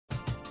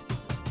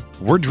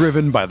We're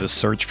driven by the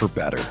search for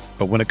better.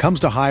 But when it comes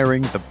to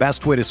hiring, the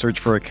best way to search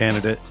for a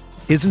candidate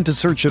isn't to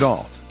search at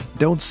all.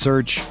 Don't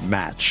search,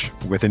 match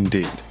with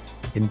Indeed.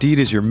 Indeed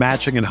is your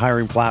matching and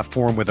hiring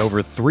platform with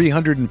over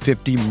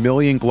 350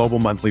 million global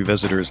monthly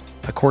visitors,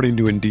 according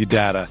to Indeed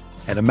data,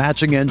 and a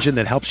matching engine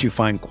that helps you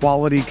find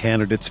quality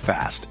candidates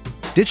fast.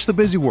 Ditch the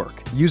busy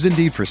work. Use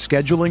Indeed for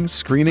scheduling,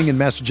 screening, and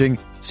messaging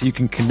so you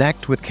can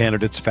connect with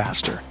candidates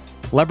faster.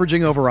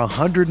 Leveraging over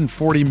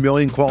 140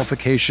 million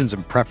qualifications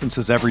and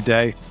preferences every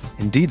day,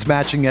 Indeed's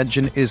matching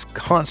engine is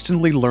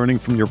constantly learning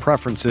from your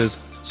preferences,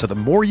 so the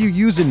more you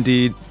use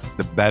Indeed,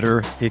 the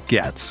better it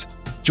gets.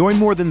 Join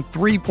more than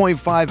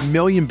 3.5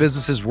 million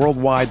businesses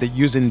worldwide that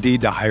use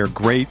Indeed to hire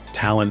great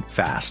talent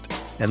fast.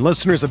 And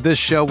listeners of this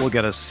show will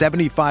get a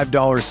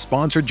 $75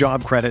 sponsored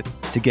job credit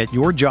to get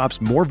your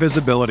jobs more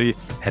visibility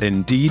at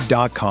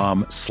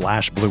Indeed.com/Blue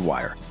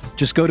Wire.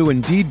 Just go to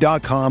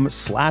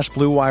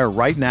Indeed.com/Blue Wire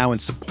right now and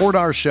support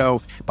our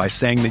show by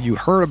saying that you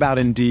heard about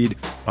Indeed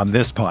on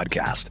this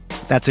podcast.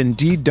 That's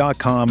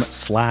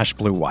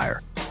Indeed.com/Blue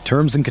Wire.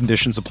 Terms and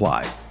conditions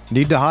apply.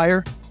 Need to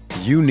hire?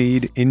 You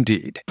need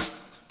Indeed.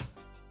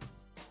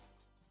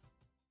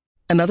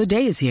 Another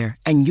day is here,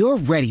 and you're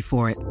ready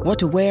for it. What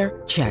to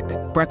wear? Check.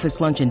 Breakfast,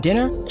 lunch, and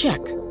dinner?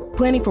 Check.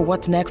 Planning for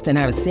what's next and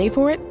how to save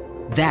for it?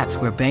 That's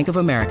where Bank of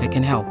America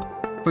can help.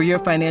 For your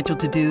financial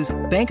to-dos,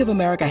 Bank of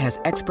America has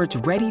experts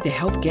ready to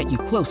help get you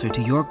closer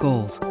to your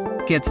goals.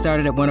 Get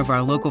started at one of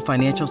our local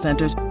financial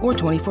centers or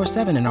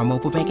 24/7 in our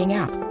mobile banking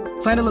app.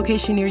 Find a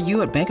location near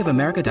you at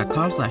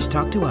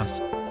bankofamerica.com/talktous.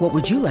 What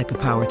would you like the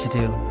power to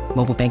do?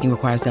 Mobile banking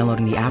requires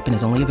downloading the app and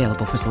is only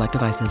available for select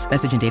devices.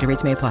 Message and data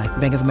rates may apply.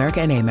 Bank of America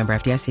N.A., member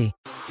FDIC.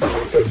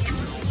 Entering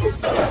the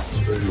Pat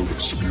Mayo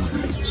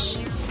Experience.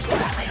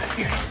 Pat Mayo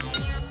Experience.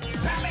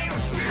 Pat Mayo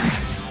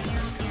Experience.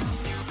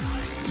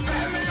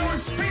 Pat Mayo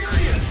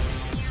Experience.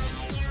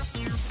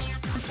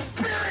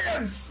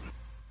 Experience.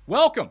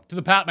 Welcome to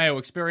the Pat Mayo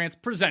Experience,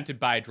 presented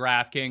by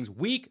DraftKings.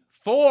 Week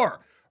 4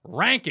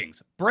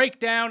 rankings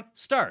breakdown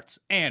starts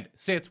and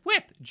sits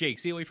with Jake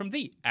Seeley from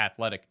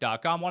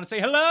theathletic.com. Want to say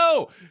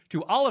hello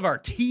to all of our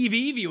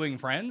TV viewing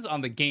friends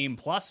on the Game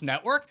Plus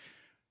network.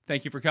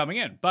 Thank you for coming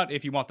in. But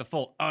if you want the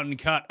full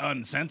uncut,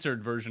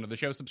 uncensored version of the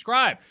show,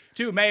 subscribe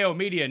to Mayo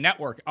Media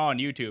Network on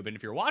YouTube. And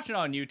if you're watching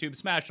on YouTube,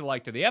 smash a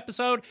like to the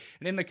episode.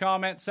 And in the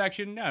comments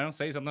section,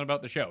 say something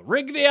about the show.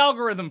 Rig the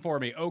algorithm for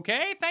me,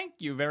 okay? Thank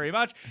you very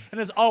much. And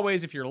as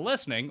always, if you're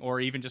listening or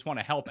even just want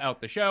to help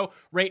out the show,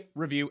 rate,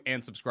 review,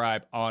 and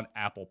subscribe on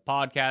Apple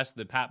Podcasts.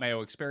 The Pat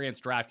Mayo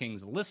Experience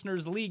DraftKings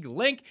Listeners League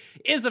link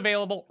is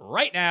available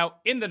right now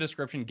in the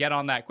description. Get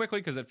on that quickly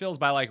because it fills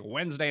by like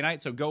Wednesday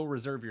night, so go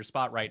reserve your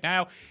spot right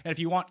now. And if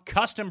you want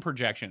custom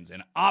projections,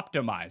 an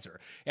optimizer,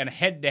 and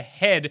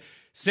head-to-head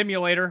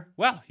simulator,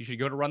 well, you should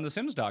go to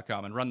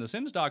runthesims.com, and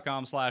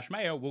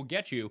runthesims.com/Mayo will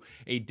get you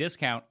a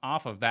discount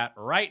off of that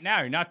right now.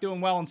 You're not doing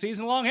well in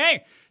season long?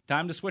 Hey,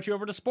 time to switch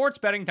over to sports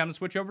betting, time to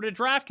switch over to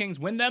DraftKings,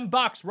 win them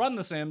bucks,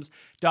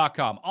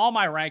 runthesims.com. All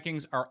my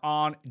rankings are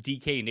on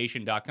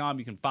DKNation.com.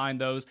 You can find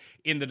those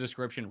in the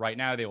description right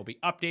now. They will be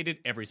updated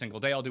every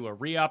single day. I'll do a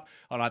re-up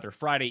on either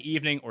Friday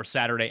evening or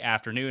Saturday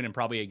afternoon, and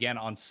probably again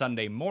on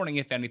Sunday morning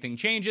if anything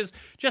changes,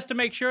 just to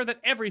make sure that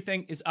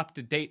everything is up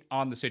to date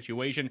on the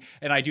situation.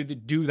 And I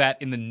do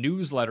that in the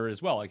newsletter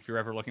as well. Like if you're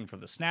ever looking for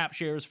the snap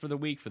shares for the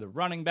week, for the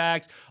running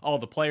backs, all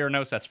the player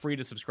notes, that's free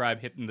to subscribe.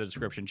 Hit in the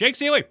description. Jake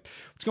Seeley,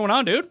 what's going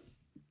on, dude?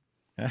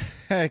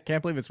 I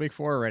can't believe it's week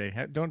 4 already.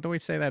 Don't we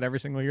say that every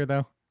single year,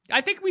 though?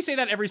 I think we say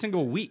that every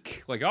single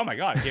week. Like, oh my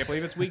God, I can't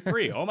believe it's week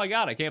 3. Oh my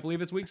God, I can't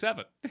believe it's week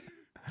 7.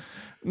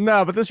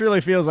 No, but this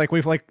really feels like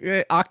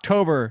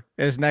October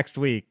is next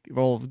week.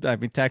 Well, I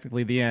mean,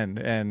 technically the end,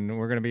 and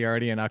we're going to be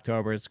already in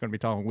October. It's going to be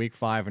talking week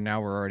 5, and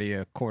now we're already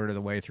a quarter of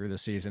the way through the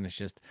season. It's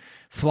just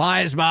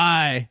flies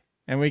by,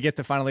 and we get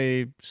to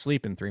finally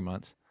sleep in 3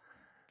 months.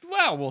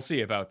 Well, we'll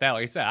see about that.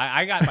 Like I said,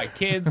 I got my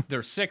kids.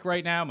 They're sick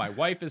right now. My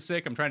wife is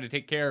sick. I'm trying to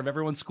take care of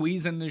everyone.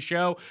 Squeezing the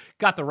show.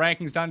 Got the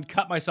rankings done.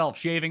 Cut myself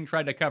shaving.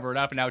 Tried to cover it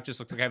up, and now it just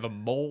looks like I have a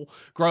mole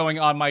growing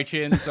on my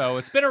chin. So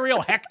it's been a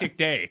real hectic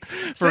day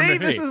for me.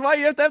 This is why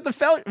you have to have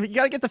you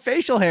got to get the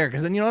facial hair,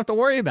 because then you don't have to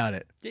worry about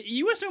it.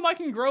 You assume I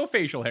can grow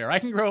facial hair. I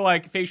can grow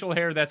like facial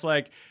hair that's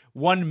like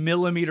 1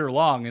 millimeter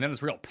long, and then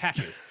it's real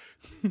patchy.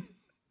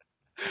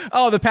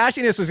 Oh, the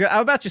patchiness is good. I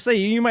was about to say,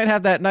 you might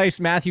have that nice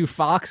Matthew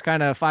Fox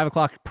kind of 5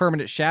 o'clock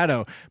permanent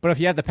shadow, but if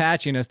you have the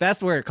patchiness,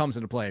 that's where it comes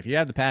into play. If you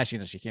have the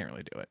patchiness, you can't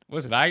really do it.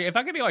 Listen, if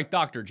I could be like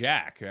Dr.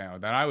 Jack,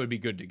 then I would be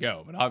good to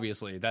go. But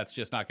obviously, that's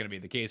just not going to be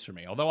the case for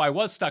me. Although I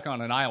was stuck on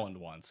an island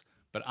once,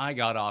 but I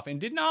got off and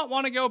did not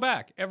want to go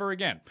back ever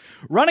again.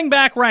 Running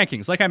back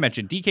rankings, like I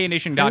mentioned,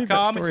 DKNation.com.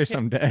 That story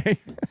someday.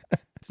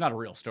 It's not a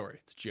real story.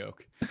 It's a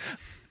joke.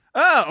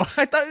 Oh,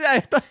 I thought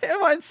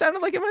it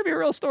sounded like it might be a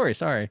real story.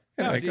 Sorry.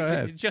 Anyway, go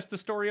ahead. It's just the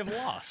story of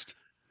Lost.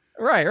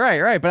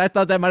 Right. But I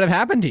thought that might have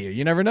happened to you.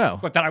 You never know.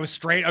 But that I was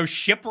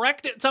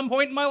shipwrecked at some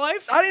point in my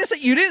life?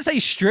 You didn't say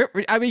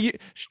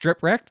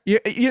shipwrecked. You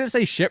didn't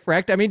say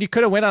shipwrecked. I mean, you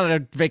could have went on a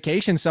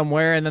vacation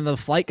somewhere and then the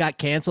flight got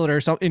canceled or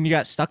something and you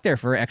got stuck there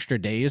for extra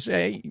days.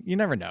 You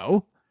never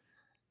know.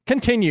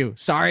 Continue.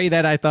 Sorry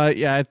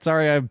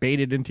I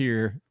baited into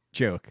your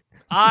joke.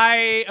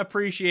 I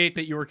appreciate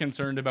that you were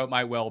concerned about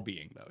my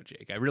well-being, though,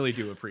 Jake. I really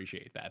do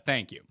appreciate that.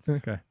 Thank you.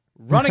 Okay.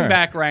 Running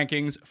back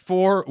rankings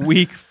for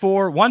week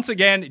 4. Once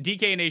again,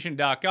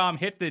 DKNation.com.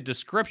 Hit the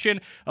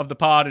description of the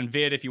pod and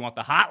vid if you want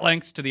the hot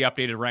links to the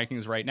updated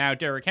rankings right now.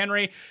 Derrick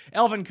Henry,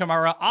 Elvin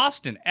Kamara,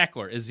 Austin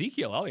Eckler,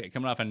 Ezekiel Elliott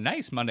coming off a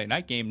nice Monday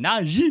night game.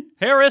 Najee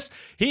Harris,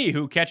 he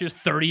who catches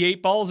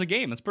 38 balls a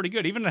game. That's pretty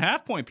good. Even in a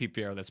half-point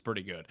PPR, that's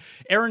pretty good.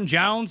 Aaron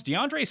Jones,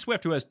 DeAndre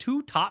Swift, who has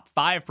 2 top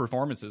 5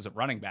 performances at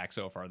running back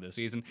so far this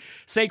season.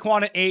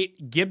 Saquon at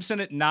 8, Gibson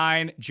at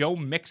 9, Joe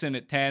Mixon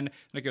at 10. Then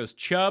it goes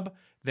Chubb,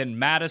 then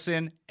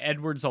Madison,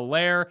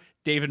 Edwards-Helaire,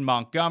 David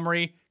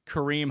Montgomery,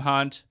 Kareem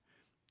Hunt.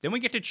 Then we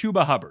get to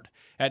Chuba Hubbard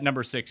at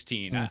number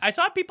 16. I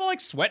saw people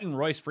like sweating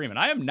Royce Freeman.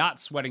 I am not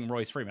sweating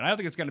Royce Freeman. I don't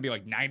think it's going to be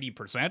like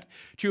 90%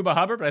 Chuba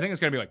Hubbard, but I think it's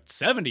going to be like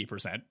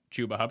 70%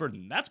 Chuba Hubbard,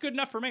 and that's good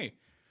enough for me.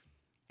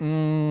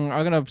 I'm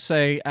going to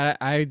say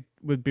I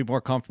would be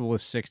more comfortable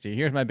with 60.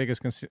 Here's my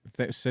biggest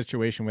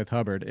situation with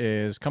Hubbard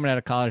is coming out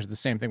of college, the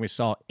same thing we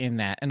saw in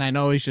that. And I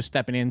know he's just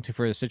stepping into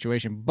for the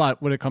situation,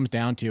 but what it comes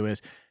down to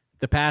is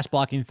the pass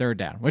blocking third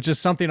down, which is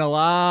something a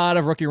lot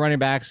of rookie running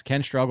backs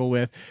can struggle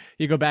with.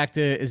 You go back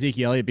to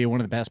Ezekiel Elliott being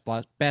one of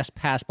the best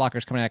pass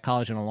blockers coming out of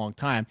college in a long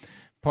time.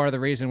 Part of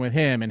the reason with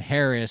him and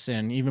Harris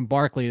and even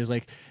Barkley is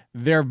like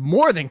they're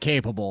more than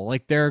capable.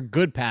 Like they're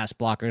good pass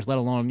blockers, let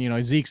alone,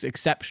 Zeke's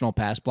exceptional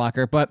pass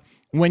blocker. But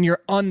when you're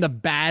on the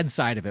bad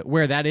side of it,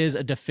 where that is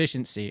a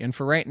deficiency. And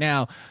for right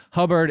now,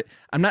 Hubbard,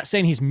 I'm not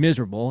saying he's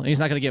miserable. He's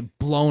not going to get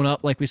blown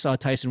up like we saw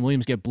Tyson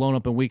Williams get blown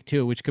up in week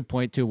 2, which could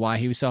point to why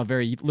he saw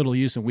very little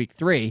use in week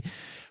 3.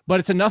 But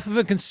it's enough of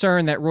a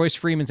concern that Royce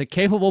Freeman's a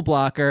capable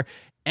blocker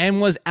and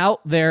was out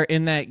there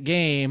in that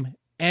game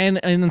and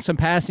in some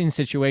passing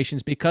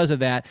situations because of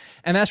that.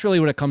 And that's really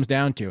what it comes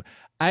down to.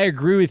 I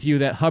agree with you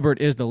that Hubbard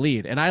is the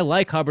lead, and I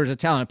like Hubbard as a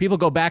talent. People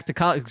go back to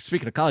college.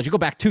 Speaking of college, you go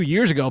back 2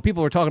 years ago,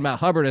 people were talking about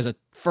Hubbard as a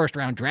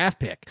first-round draft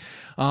pick.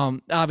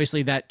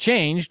 Obviously, that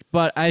changed,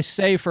 but I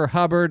say for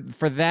Hubbard,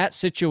 for that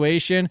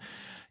situation,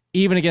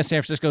 even against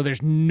San Francisco,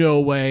 there's no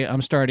way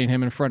I'm starting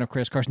him in front of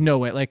Chris Carson. No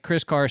way. Like,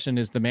 Chris Carson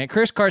is the man.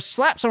 Chris Carson,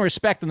 slap some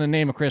respect in the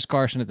name of Chris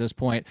Carson at this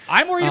point.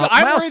 I'm worried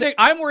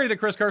that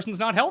Chris Carson's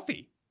not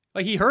healthy.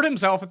 Like, he hurt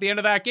himself at the end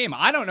of that game.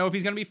 I don't know if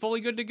he's going to be fully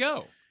good to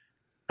go.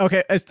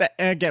 Okay,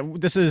 again,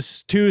 this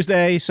is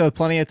Tuesday, so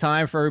plenty of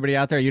time for everybody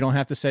out there. You don't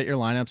have to set your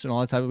lineups and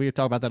all the time. We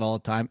talk about that all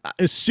the time,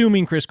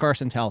 assuming Chris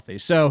Carson's healthy.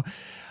 So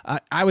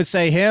I would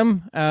say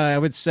him. I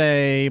would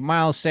say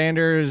Miles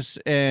Sanders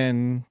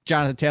and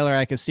Jonathan Taylor.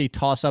 I could see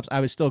toss-ups. I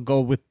would still go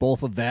with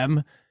both of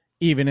them,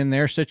 even in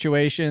their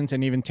situations,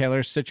 and even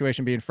Taylor's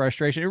situation being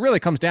frustration. It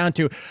really comes down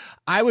to,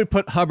 I would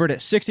put Hubbard at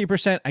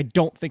 60%. I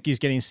don't think he's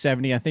getting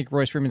 70%. I think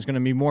Royce Freeman's going to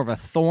be more of a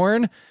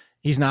thorn.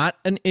 He's not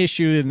an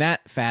issue in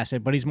that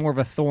facet, but he's more of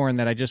a thorn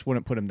that I just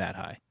wouldn't put him that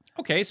high.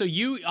 Okay, so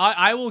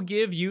I will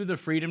give you the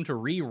freedom to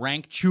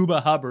re-rank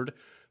Chuba Hubbard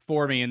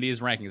for me in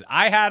these rankings.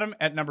 I had him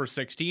at number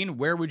 16.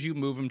 Where would you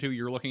move him to?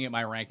 You're looking at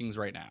my rankings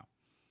right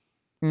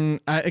now.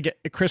 Again,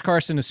 Chris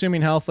Carson,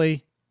 assuming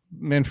healthy,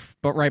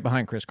 but right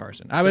behind Chris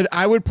Carson.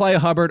 I would play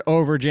Hubbard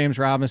over James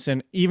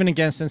Robinson, even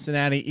against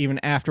Cincinnati, even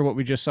after what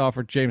we just saw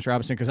for James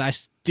Robinson, because I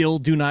still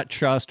do not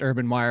trust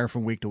Urban Meyer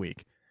from week to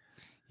week.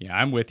 Yeah,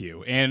 I'm with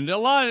you. And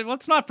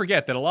let's not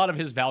forget that a lot of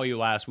his value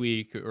last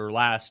week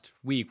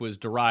was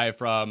derived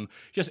from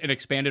just an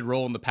expanded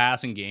role in the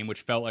passing game,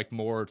 which felt like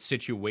more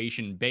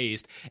situation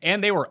based.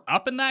 And they were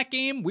up in that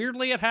game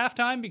weirdly at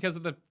halftime because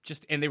of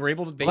and they were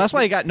able to. Well, that's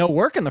why he got no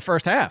work in the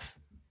first half.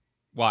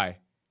 Why?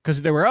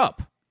 Because they were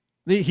up.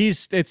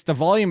 It's the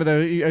volume of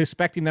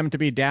expecting them to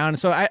be down.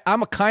 So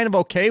I'm kind of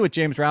okay with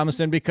James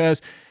Robinson because,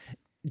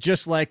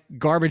 just like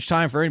garbage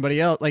time for anybody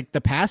else, like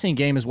the passing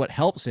game is what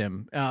helps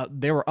him.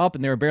 They were up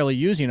and they were barely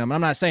using him. I'm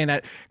not saying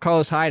that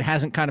Carlos Hyde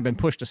hasn't kind of been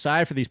pushed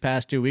aside for these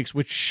past 2 weeks,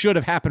 which should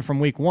have happened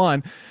from week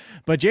 1.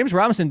 But James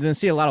Robinson didn't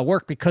see a lot of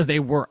work because they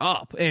were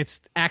up.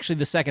 It's actually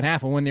the second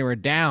half and when they were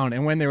down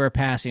and when they were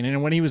passing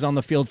and when he was on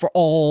the field for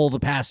all the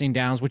passing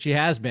downs, which he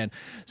has been.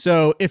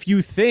 So if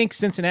you think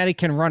Cincinnati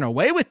can run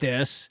away with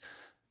this,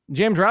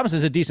 James Robinson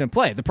is a decent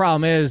play. The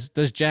problem is,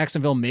 does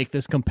Jacksonville make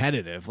this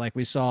competitive? Like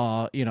we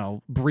saw,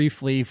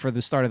 briefly for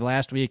the start of the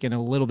last week and a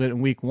little bit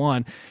in week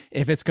 1.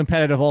 If it's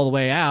competitive all the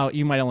way out,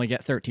 you might only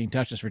get 13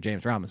 touches for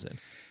James Robinson.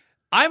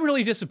 I'm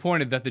really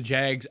disappointed that the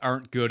Jags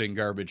aren't good in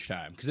garbage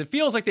time because it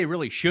feels like they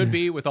really should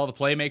be with all the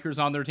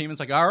playmakers on their team. It's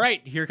like, all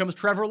right, here comes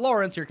Trevor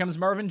Lawrence, here comes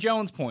Marvin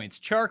Jones points,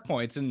 Chark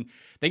points, and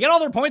they get all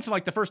their points in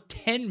like the first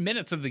 10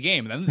 minutes of the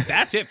game. And then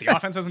that's it. The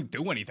offense doesn't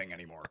do anything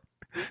anymore.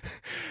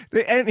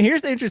 And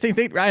here's the interesting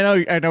thing. I know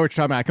what you're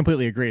talking about. I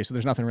completely agree. So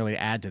there's nothing really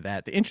to add to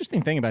that. The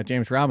interesting thing about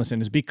James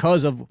Robinson is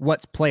because of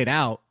what's played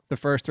out the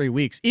first 3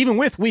 weeks, even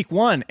with week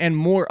 1 and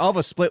more of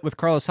a split with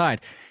Carlos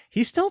Hyde,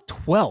 he's still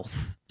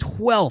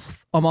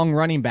 12th among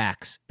running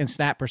backs in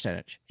snap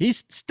percentage.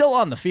 He's still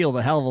on the field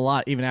a hell of a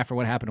lot, even after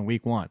what happened in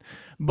week 1.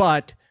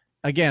 But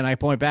again, I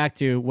point back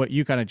to what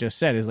you kind of just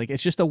said is like,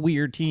 it's just a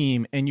weird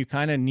team and you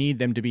kind of need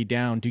them to be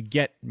down to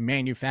get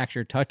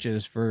manufactured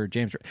touches for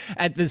James.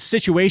 At the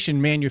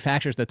situation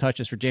manufactures the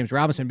touches for James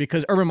Robinson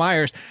because Urban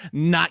Meyer's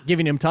not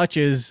giving him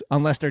touches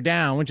unless they're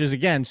down, which is,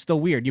 again, still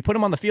weird. You put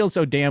him on the field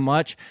so damn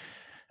much.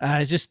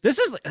 It's just, this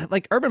is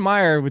like Urban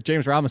Meyer with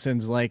James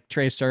Robinson's like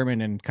Trey Sermon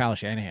and Kyle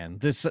Shanahan.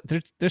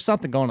 There's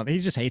something going on. He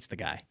just hates the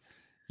guy.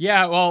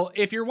 Yeah, well,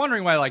 if you're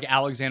wondering why like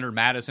Alexander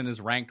Mattison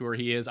is ranked where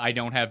he is, I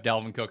don't have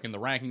Dalvin Cook in the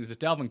rankings. If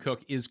Dalvin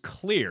Cook is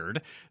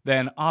cleared,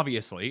 then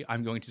obviously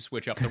I'm going to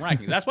switch up the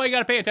rankings. That's why you got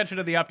to pay attention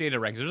to the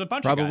updated rankings. There's a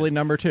bunch of guys. Probably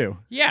number 2.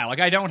 Yeah,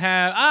 like I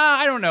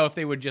don't know if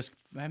they would just,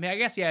 I mean, I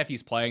guess, yeah, if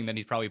he's playing, then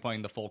he's probably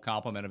playing the full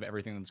complement of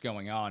everything that's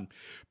going on.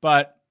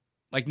 But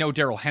like no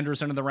Darrell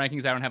Henderson in the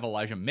rankings. I don't have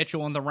Elijah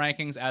Mitchell in the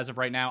rankings as of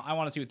right now. I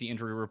want to see what the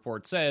injury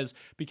report says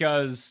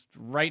because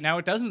right now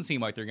it doesn't seem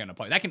like they're going to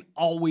play. That can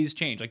always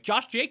change. Like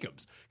Josh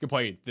Jacobs could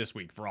play this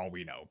week for all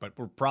we know, but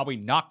we're probably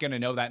not going to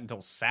know that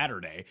until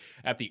Saturday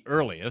at the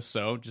earliest.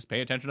 So just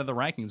pay attention to the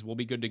rankings. We'll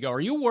be good to go. Are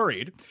you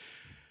worried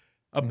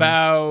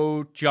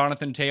about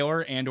Jonathan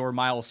Taylor and or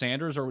Miles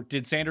Sanders, or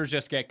did Sanders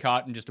just get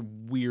caught in just a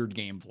weird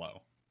game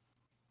flow?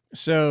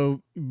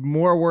 So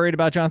more worried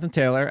about Jonathan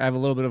Taylor. I have a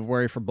little bit of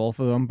worry for both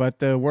of them, but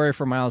the worry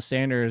for Miles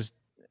Sanders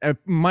it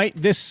might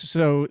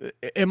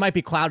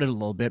be clouded a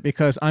little bit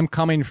because I'm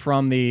coming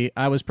from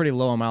I was pretty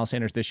low on Miles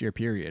Sanders this year,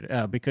 period.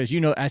 Because,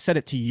 I said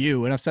it to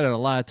you and I've said it a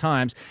lot of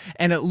times,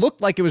 and it looked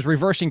like it was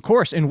reversing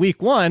course in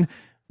week 1,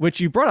 which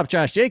you brought up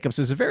Josh Jacobs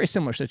is a very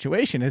similar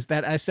situation, is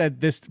that I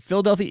said this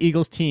Philadelphia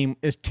Eagles team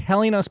is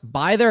telling us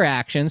by their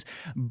actions,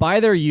 by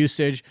their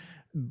usage,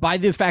 by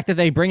the fact that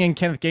they bring in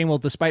Kenneth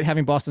Gainwell despite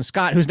having Boston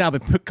Scott, who's now been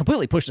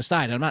completely pushed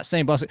aside. I'm not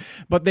saying Boston,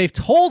 but they've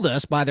told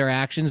us by their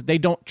actions they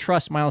don't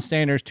trust Miles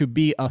Sanders to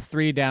be a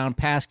 3-down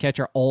pass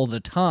catcher all the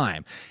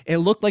time. It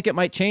looked like it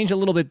might change a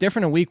little bit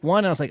different in week 1.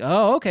 And I was like,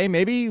 oh, okay,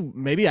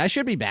 maybe I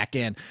should be back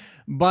in.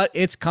 But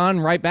it's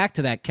gone right back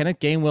to that. Kenneth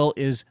Gainwell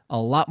is a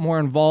lot more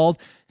involved,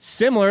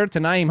 similar to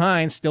Nyheim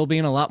Hines still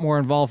being a lot more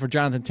involved for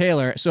Jonathan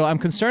Taylor. So I'm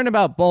concerned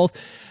about both.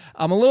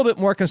 I'm a little bit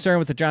more concerned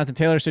with the Jonathan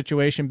Taylor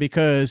situation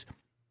because,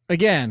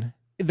 again,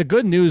 the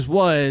good news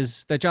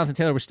was that Jonathan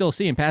Taylor was still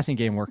seeing passing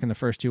game work in the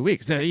first 2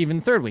 weeks, even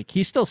the third week.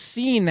 He's still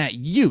seeing that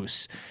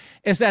use.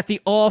 Is that the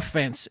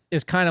offense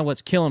is kind of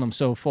what's killing him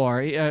so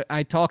far.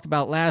 I talked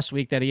about last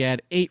week that he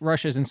had 8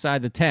 rushes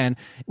inside the 10,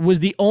 was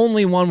the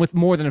only one with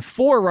more than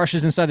 4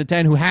 rushes inside the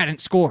 10 who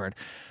hadn't scored.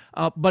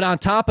 But on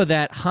top of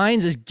that,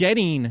 Hines is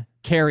getting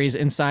carries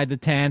inside the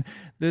 10.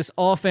 This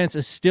offense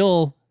is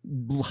still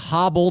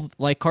hobbled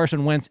like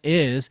Carson Wentz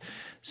is.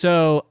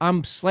 So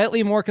I'm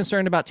slightly more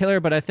concerned about Taylor,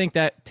 but I think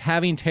that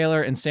having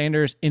Taylor and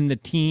Sanders in the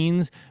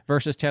teens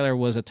versus Taylor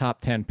was a top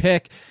 10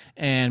 pick,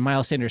 and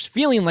Miles Sanders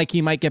feeling like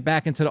he might get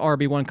back into the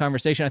RB1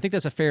 conversation, I think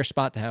that's a fair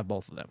spot to have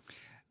both of them.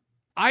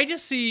 I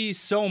just see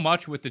so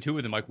much with the two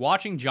of them, like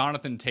watching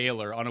Jonathan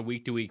Taylor on a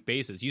week-to-week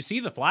basis. You see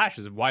the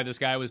flashes of why this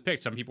guy was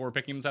picked. Some people were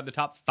picking him inside the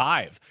top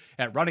 5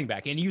 at running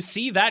back, and you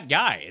see that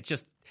guy. It's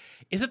just,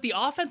 is it the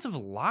offensive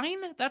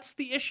line that's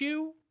the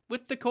issue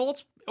with the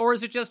Colts, or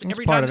is it just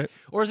every time?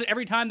 Or is it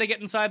every time they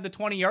get inside the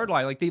 20-yard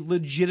line, like they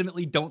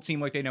legitimately don't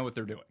seem like they know what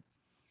they're doing?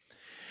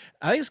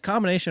 I think it's a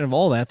combination of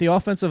all that. The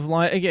offensive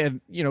line, again,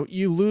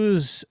 you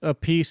lose a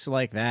piece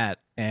like that,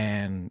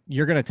 and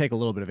you're going to take a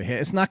little bit of a hit.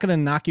 It's not going to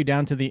knock you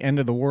down to the end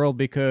of the world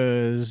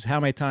because how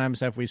many times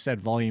have we said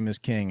volume is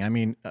king? I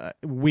mean,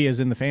 we as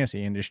in the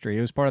fantasy industry,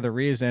 it was part of the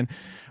reason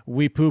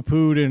we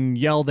poo-pooed and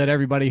yelled at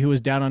everybody who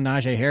was down on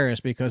Najee Harris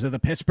because of the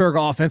Pittsburgh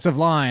offensive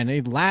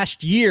line.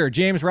 Last year,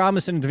 James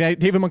Robinson and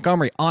David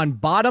Montgomery on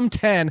bottom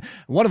 10,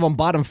 one of them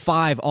bottom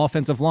 5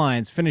 offensive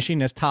lines,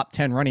 finishing as top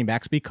 10 running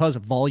backs because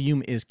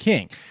volume is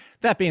king.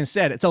 That being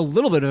said, it's a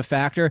little bit of a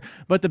factor,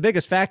 but the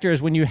biggest factor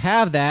is when you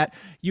have that,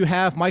 you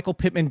have Michael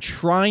Pittman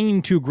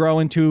trying to grow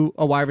into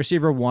a wide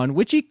receiver 1,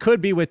 which he could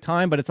be with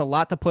time, but it's a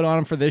lot to put on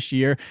him for this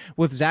year,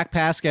 with Zach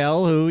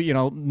Pascal, who,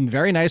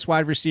 very nice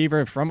wide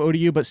receiver from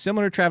ODU, but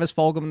similar to Travis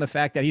Fulgham in the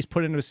fact that he's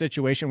put into a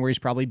situation where he's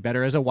probably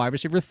better as a wide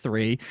receiver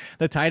 3.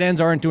 The tight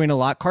ends aren't doing a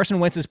lot. Carson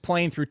Wentz is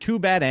playing through 2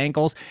 bad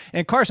ankles,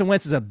 and Carson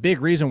Wentz is a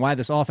big reason why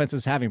this offense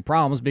is having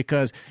problems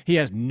because he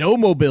has no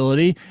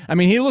mobility. I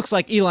mean, he looks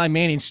like Eli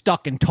Manning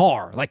stuck in tar.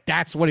 Like,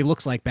 that's what he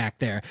looks like back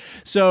there.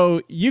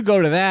 So you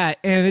go to that,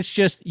 and it's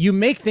just, you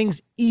make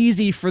things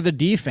easy for the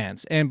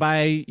defense. And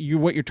by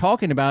what you're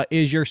talking about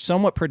is you're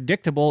somewhat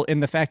predictable in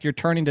the fact you're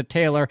turning to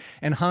Taylor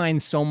and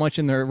Hines so much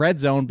in the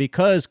red zone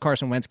because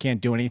Carson Wentz can't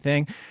do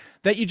anything,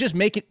 that you just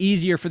make it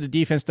easier for the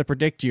defense to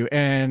predict you.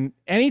 And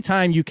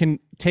anytime you can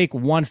take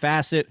one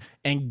facet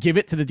and give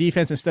it to the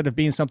defense instead of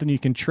being something you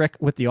can trick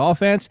with the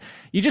offense,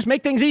 you just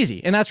make things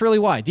easy. And that's really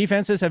why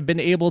defenses have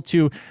been able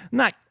to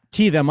not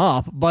tee them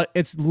up, but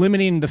it's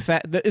limiting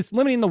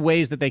the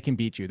ways that they can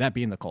beat you, that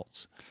being the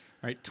Colts.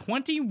 All right,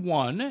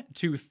 21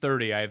 to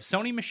 30. I have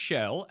Sony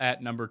Michel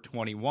at number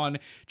 21,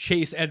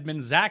 Chase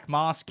Edmonds, Zach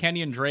Moss,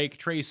 Kenyon Drake,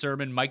 Trey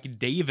Sermon, Mike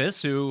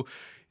Davis, who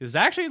is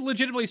actually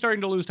legitimately starting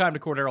to lose time to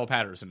Cordero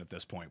Patterson at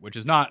this point, which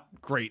is not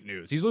great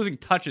news. He's losing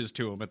touches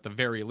to him at the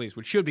very least,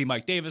 which should be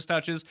Mike Davis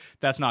touches.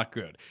 That's not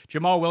good.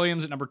 Jamal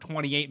Williams at number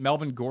 28,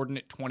 Melvin Gordon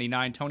at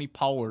 29, Tony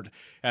Pollard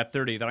at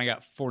 30. Then I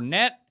got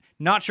Fournette.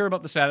 Not sure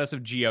about the status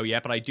of Gio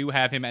yet, but I do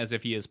have him as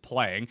if he is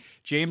playing.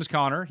 James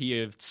Conner, he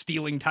is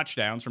stealing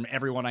touchdowns from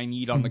everyone I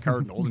need on the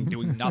Cardinals and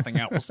doing nothing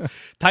else.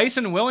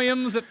 Tyson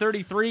Williams at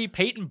 33,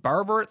 Peyton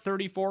Barber at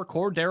 34,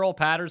 Cordero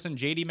Patterson,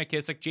 J.D.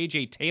 McKissick,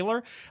 J.J.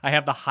 Taylor. I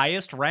have the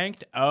highest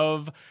ranked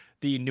of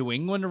the New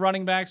England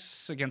running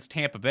backs against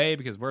Tampa Bay,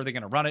 because where are they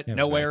going to run it?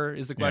 Nowhere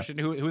is the question.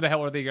 Yeah. Who the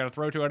hell are they going to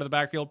throw to out of the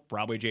backfield?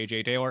 Probably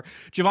J.J. Taylor,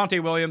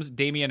 Javonte Williams,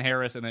 Damian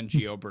Harris, and then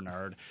Gio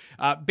Bernard.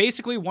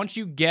 Basically, once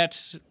you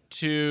get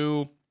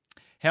to...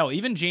 Hell,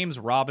 even James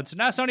Robinson.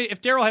 Now, Sony, if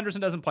Darrell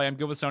Henderson doesn't play, I'm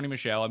good with Sony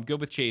Michel. I'm good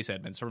with Chase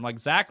Edmonds. From like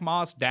Zach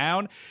Moss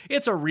down,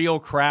 it's a real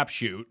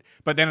crapshoot.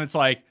 But then it's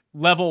like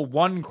level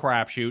 1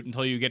 crapshoot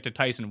until you get to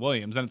Tyson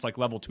Williams. Then it's like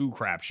level 2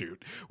 crapshoot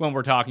when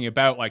we're talking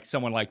about like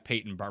someone like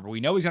Peyton Barber. We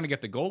know he's going to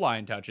get the goal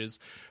line touches,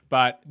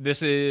 but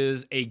this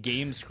is a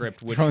game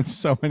script which throwing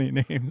so many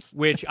names,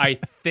 which I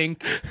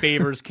think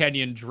favors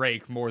Kenyon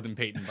Drake more than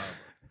Peyton Barber.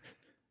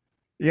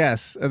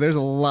 Yes, there's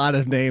a lot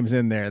of names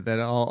in there that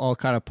I'll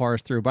kind of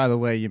parse through. By the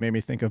way, you made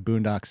me think of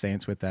Boondock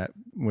Saints with that.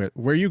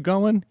 Where you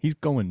going? He's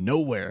going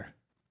nowhere.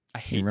 I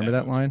hate. You remember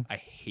that line? I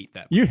hate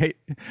that. You hate.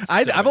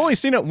 I've only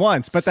seen it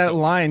once, but that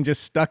line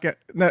just stuck at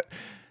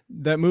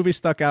that movie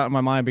stuck out in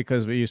my mind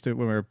because we used to,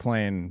 when we were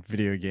playing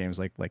video games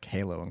like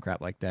Halo and crap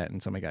like that,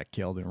 and somebody got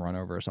killed and run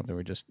over or something,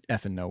 we're just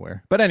effing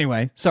nowhere. But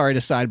anyway, sorry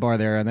to sidebar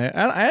there.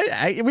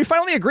 And we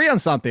finally agree on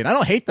something. I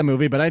don't hate the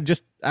movie, but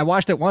I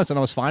watched it once and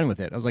I was fine with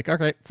it. I was like,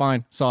 okay,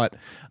 fine, saw it.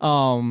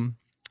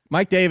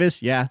 Mike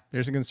Davis, yeah,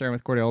 there's a concern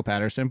with Cordero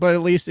Patterson, but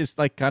at least it's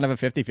like kind of a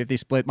 50-50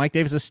 split. Mike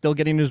Davis is still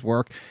getting his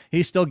work.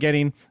 He's still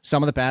getting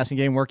some of the passing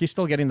game work. He's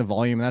still getting the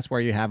volume, and that's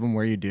where you have him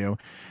where you do.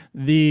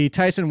 The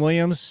Tyson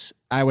Williams,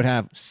 I would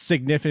have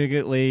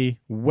significantly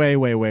way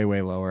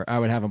lower. I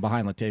would have him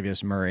behind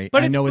Latavius Murray.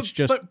 But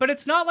But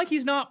it's not like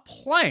he's not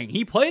playing.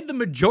 He played the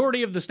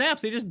majority of the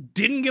snaps. They just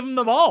didn't give him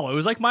the ball. It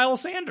was like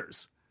Miles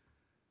Sanders.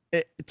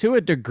 To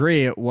a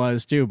degree it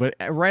was too, but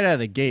right out of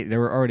the gate, they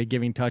were already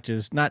giving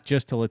touches, not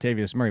just to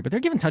Latavius Murray, but they're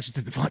giving touches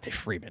to Devontae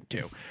Freeman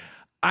too.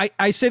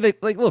 I say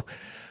that, like, look,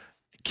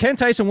 can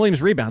Tyson Williams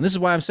rebound? This is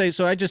why I'm saying,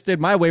 so I just did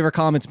my waiver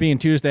column. It's being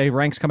Tuesday.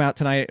 Ranks come out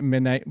tonight at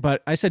midnight,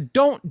 but I said,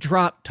 don't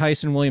drop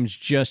Tyson Williams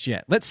just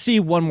yet. Let's see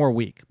one more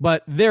week,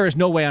 but there is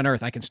no way on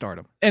earth I can start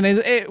him. And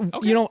okay.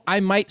 You know, I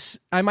might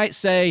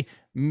say,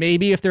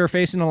 maybe if they were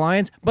facing the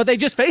Lions, but they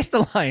just faced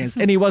the Lions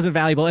and he wasn't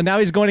valuable. And now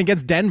he's going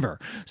against Denver.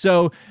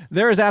 So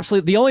there is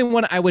absolutely the only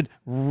one I would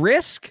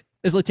risk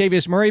is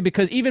Latavius Murray,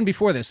 because even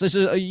before this is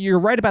you're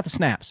right about the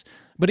snaps.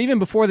 But even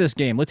before this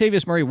game,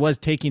 Latavius Murray was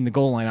taking the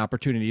goal line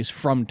opportunities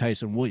from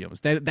Tyson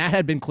Williams. That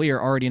had been clear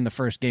already in the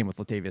first game with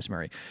Latavius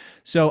Murray.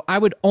 So I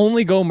would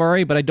only go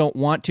Murray, but I don't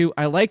want to.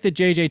 I like the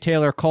J.J.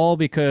 Taylor call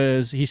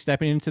because he's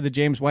stepping into the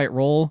James White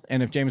role.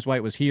 And if James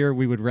White was here,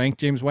 we would rank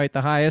James White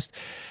the highest.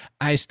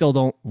 I still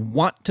don't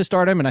want to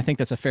start him, and I think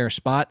that's a fair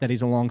spot that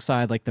he's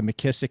alongside like the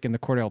McKissick and the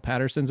Cordell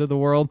Pattersons of the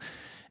world.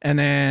 And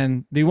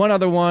then the one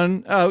other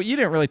one, you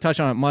didn't really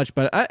touch on it much,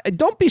 but I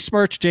don't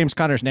besmirch James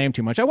Conner's name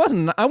too much. I want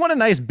a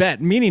nice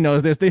bet. Meany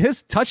knows this.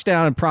 His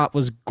touchdown prop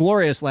was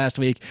glorious last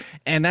week,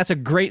 and that's a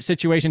great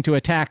situation to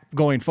attack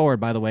going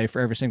forward, by the way,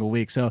 for every single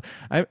week. So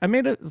I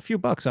made a few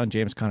bucks on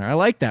James Conner. I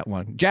like that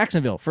one.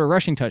 Jacksonville for a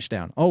rushing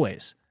touchdown,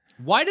 always.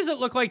 Why does it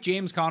look like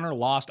James Conner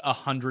lost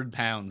 100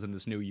 pounds in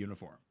this new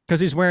uniform? Because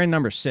he's wearing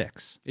number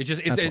 6.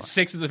 It's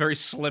 6 is a very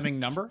slimming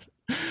number.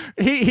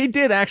 He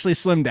did actually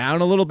slim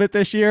down a little bit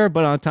this year,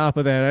 but on top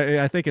of that,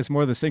 I think it's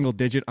more the single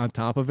digit on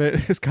top of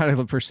it. It's kind of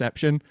a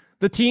perception.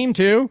 The team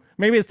too.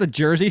 Maybe it's the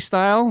jersey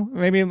style.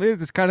 Maybe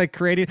it's kind of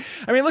creating.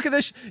 I mean, look at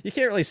this. You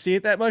can't really see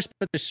it that much,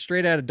 but this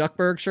straight out of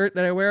Duckburg shirt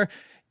that I wear.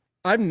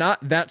 I'm not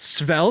that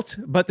svelte,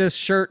 but this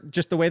shirt,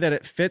 just the way that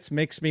it fits,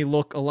 makes me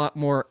look a lot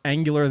more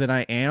angular than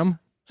I am.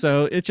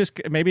 So it just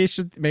maybe it's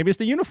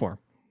the uniform.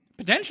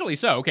 Potentially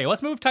so. Okay,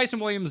 let's move Tyson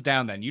Williams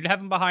down then. You'd have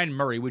him behind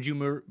Murray. Would you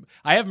move?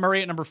 I have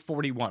Murray at number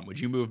 41. Would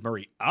you move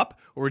Murray up,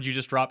 or would you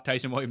just drop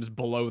Tyson Williams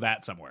below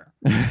that somewhere?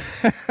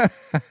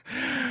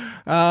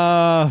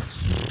 I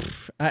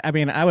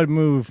mean, I would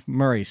move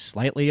Murray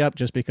slightly up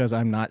just because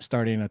I'm not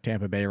starting a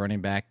Tampa Bay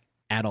running back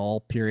at all,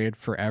 period,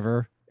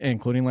 forever,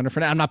 including Leonard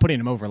Fournette. I'm not putting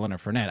him over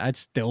Leonard Fournette. I'd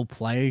still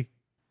play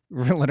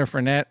Leonard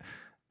Fournette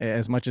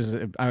as much as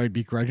I would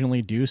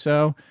begrudgingly do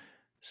so.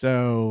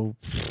 So,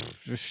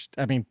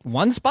 I mean,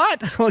 one spot,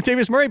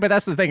 Latavius Murray, but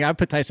that's the thing. I'd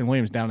put Tyson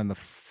Williams down in the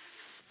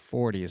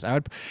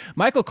 40s.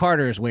 Michael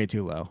Carter is way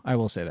too low. I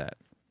will say that.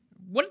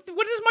 What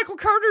does Michael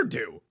Carter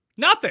do?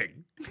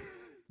 Nothing.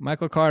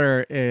 Michael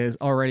Carter is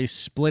already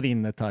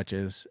splitting the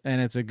touches,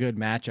 and it's a good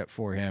matchup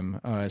for him.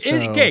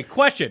 Okay,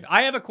 question.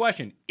 I have a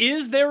question.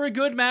 Is there a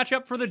good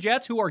matchup for the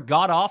Jets, who are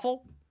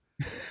god-awful?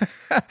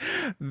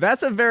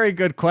 That's a very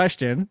good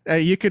question.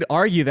 You could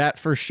argue that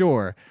for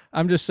sure.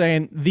 I'm just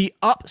saying the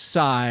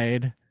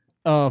upside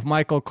of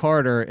Michael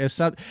Carter is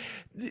something.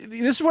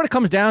 This is what it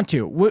comes down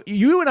to.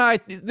 You and I,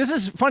 this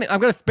is funny. I'm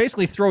going to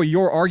basically throw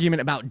your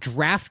argument about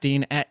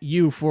drafting at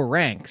you for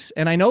ranks.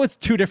 And I know it's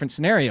two different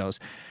scenarios,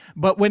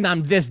 but when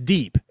I'm this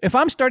deep, if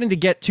I'm starting to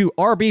get to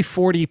RB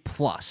 40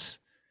 plus,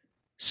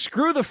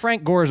 screw the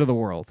Frank Gores of the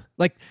world.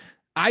 Like,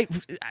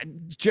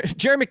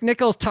 Jerry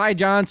McNichols, Ty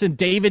Johnson,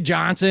 David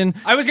Johnson.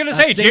 I was going to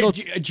say,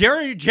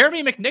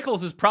 Jeremy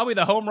McNichols is probably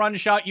the home run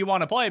shot you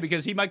want to play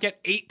because he might get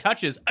 8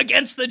 touches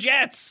against the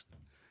Jets.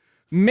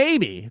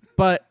 Maybe,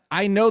 but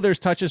I know there's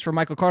touches for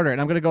Michael Carter, and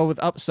I'm going to go with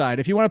upside.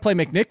 If you want to play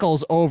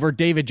McNichols over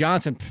David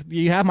Johnson,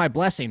 you have my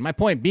blessing. My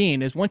point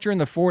being is once you're in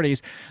the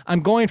 40s,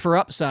 I'm going for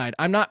upside.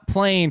 I'm not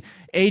playing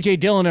A.J.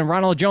 Dillon and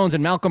Ronald Jones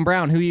and Malcolm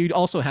Brown, who you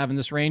also have in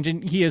this range,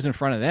 and he is in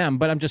front of them.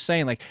 But I'm just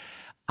saying, like,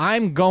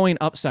 I'm going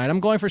upside. I'm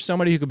going for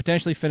somebody who could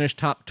potentially finish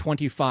top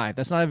 25.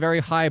 That's not a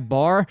very high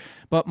bar,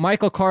 but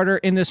Michael Carter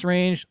in this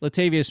range,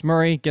 Latavius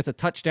Murray gets a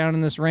touchdown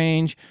in this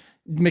range.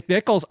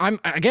 McNichols,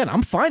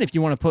 I'm fine if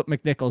you want to put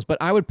McNichols, but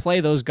I would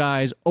play those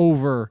guys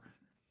over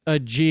a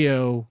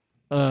Gio,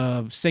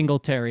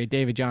 Singletary,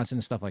 David Johnson,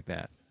 and stuff like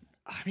that.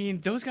 I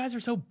mean, those guys are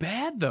so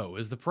bad, though,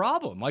 is the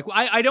problem. Like,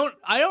 I don't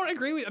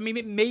agree with. I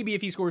mean, maybe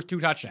if he scores 2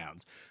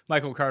 touchdowns,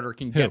 Michael Carter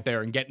can get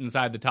there and get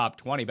inside the top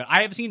 20. But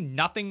I have seen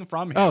nothing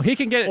from him. Oh, he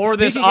can get or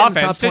this he can offense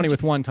get top 20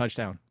 with 1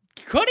 touchdown.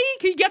 Could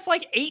he? He gets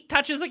like 8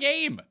 touches a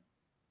game.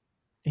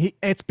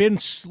 It's been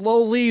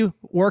slowly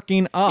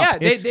working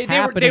up. Yeah,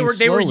 they were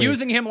slowly.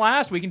 using him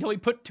last week until he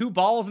put 2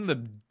 balls in the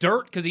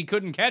dirt because he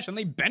couldn't catch, and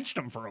they benched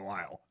him for a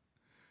while.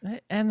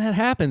 And that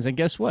happens, and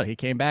guess what? He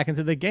came back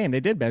into the game.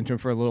 They did bench him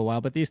for a little while,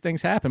 but these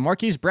things happen.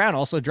 Marquise Brown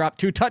also dropped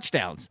 2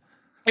 touchdowns.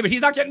 Hey, but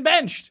he's not getting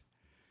benched.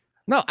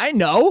 No, I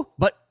know,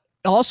 but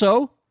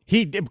also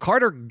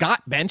Carter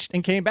got benched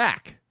and came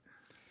back.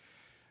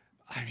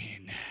 I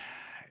mean,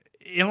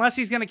 unless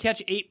he's going to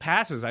catch 8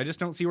 passes, I just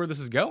don't see where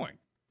this is going.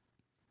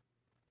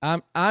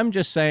 I'm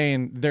just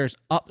saying there's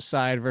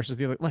upside versus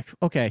the other. Like,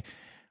 okay,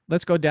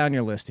 let's go down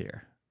your list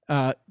here.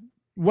 Put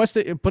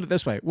it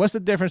this way. What's the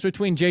difference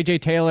between J.J.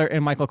 Taylor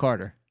and Michael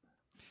Carter?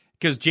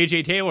 Because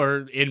J.J.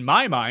 Taylor, in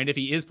my mind, if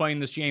he is playing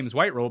this James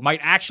White role,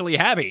 might actually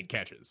have 8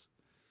 catches.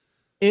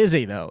 Is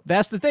he, though?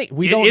 That's the thing.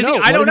 We don't know.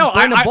 I don't know.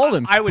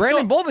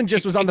 Brandon Bolden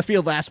just was on the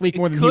field last week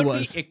more than he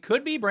was. It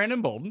could be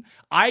Brandon Bolden.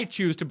 I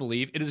choose to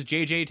believe it is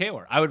J.J.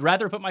 Taylor. I would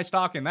rather put my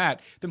stock in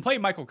that than play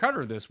Michael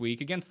Carter this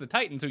week against the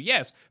Titans, who,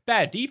 yes,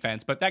 bad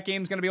defense, but that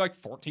game's going to be like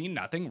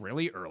 14-0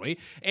 really early.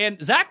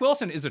 And Zach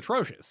Wilson is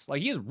atrocious.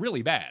 Like, he is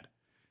really bad.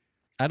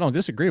 I don't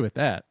disagree with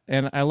that.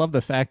 And I love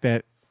the fact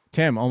that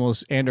Tim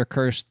almost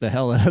cursed the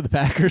hell out of the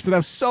Packers, and that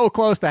was so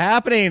close to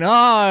happening. Oh,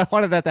 I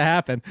wanted that to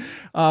happen.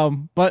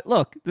 But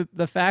look,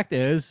 the fact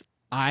is,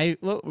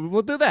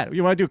 we'll do that.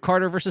 You want to do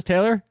Carter versus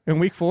Taylor in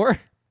week 4?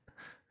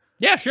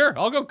 Yeah, sure.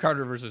 I'll go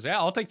Carter versus. Yeah,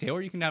 I'll take Taylor.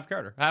 You can have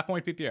Carter.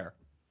 Half-point PPR.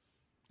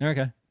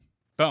 Okay.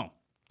 Boom.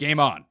 Game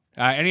on.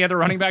 Any other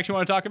running backs you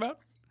want to talk about?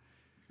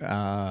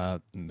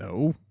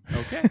 No.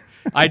 Okay.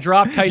 I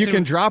dropped Tyson. You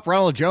can drop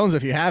Ronald Jones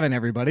if you haven't,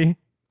 everybody.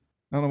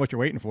 I don't know what you're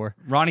waiting for.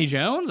 Ronnie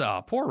Jones?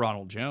 Oh, poor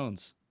Ronald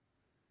Jones.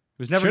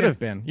 Should have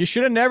been. You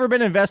should have never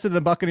been invested in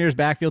the Buccaneers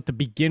backfield to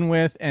begin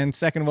with. And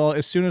second of all,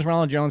 as soon as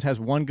Ronald Jones has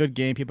one good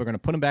game, people are going to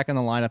put him back in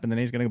the lineup, and then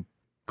he's going to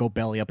go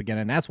belly up again.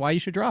 And that's why you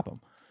should drop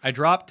him. I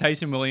dropped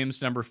Tyson Williams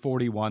to number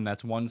 41.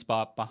 That's 1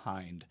 spot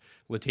behind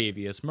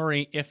Latavius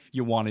Murray, if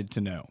you wanted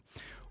to know.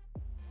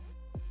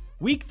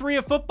 Week 3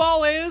 of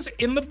football is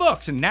in the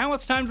books, and now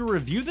it's time to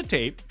review the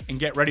tape and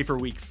get ready for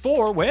Week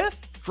 4 with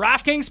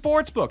DraftKings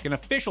Sportsbook, an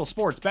official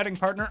sports betting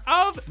partner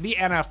of the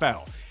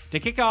NFL. To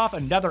kick off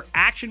another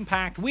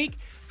action-packed week,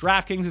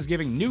 DraftKings is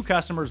giving new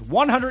customers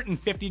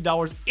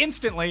 $150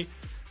 instantly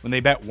when they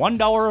bet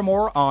 $1 or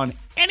more on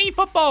any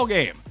football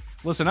game.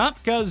 Listen up,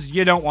 because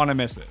you don't want to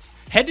miss this.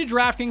 Head to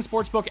DraftKings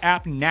Sportsbook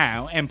app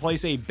now and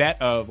place a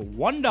bet of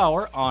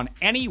 $1 on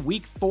any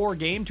Week 4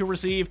 game to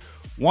receive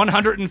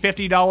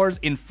 $150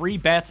 in free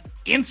bets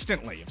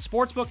instantly. If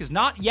Sportsbook is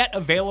not yet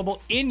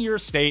available in your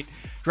state,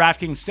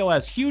 DraftKings still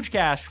has huge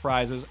cash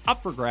prizes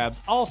up for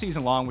grabs all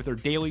season long with their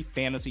daily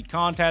fantasy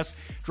contests.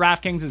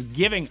 DraftKings is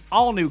giving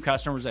all new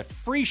customers a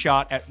free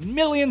shot at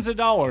millions of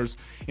dollars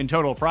in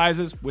total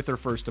prizes with their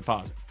first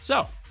deposit.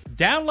 So,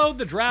 download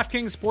the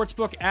DraftKings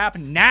Sportsbook app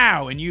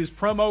now and use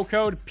promo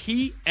code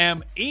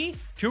PME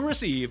to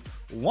receive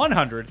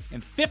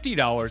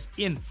 $150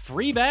 in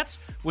free bets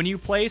when you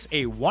place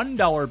a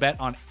 $1 bet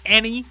on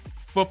any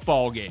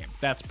football game.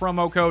 That's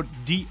promo code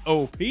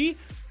DOP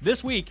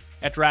this week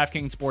at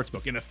DraftKings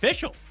Sportsbook, an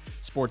official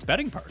sports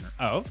betting partner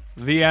of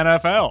the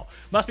NFL.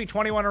 Must be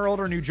 21 or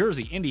older in New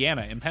Jersey,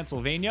 Indiana, and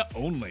Pennsylvania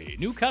only.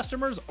 New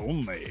customers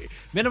only.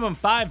 Minimum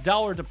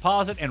 $5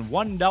 deposit and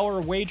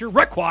 $1 wager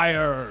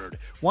required.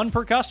 1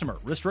 per customer.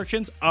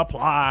 Restrictions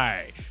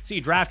apply.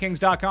 See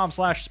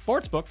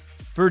DraftKings.com/sportsbook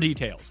for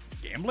details.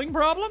 Gambling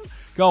problem?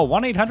 Call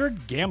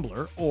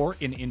 1-800-GAMBLER or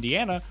in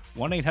Indiana,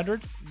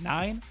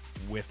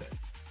 1-800-9-WITH-IT.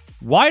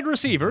 Wide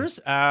receivers,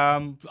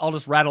 I'll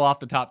just rattle off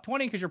the top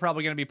 20 because you're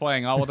probably going to be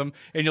playing all of them,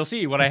 and you'll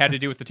see what I had to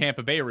do with the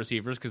Tampa Bay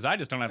receivers because I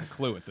just don't have a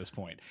clue at this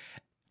point.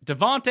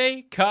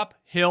 Devontae, Kupp,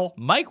 Hill,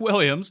 Mike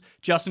Williams,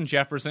 Justin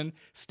Jefferson,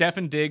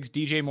 Stefan Diggs,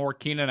 DJ Moore,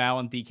 Keenan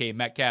Allen, DK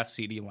Metcalf,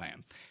 CeeDee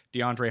Lamb.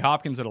 DeAndre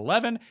Hopkins at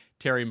 11,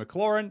 Terry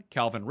McLaurin,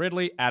 Calvin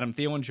Ridley, Adam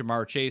Thielen,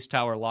 Jamar Chase,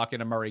 Tyler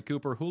Lockett, Amari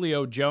Cooper,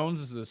 Julio Jones.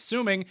 This is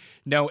assuming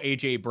no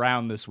A.J.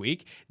 Brown this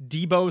week.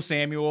 Debo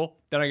Samuel.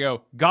 Then I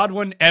go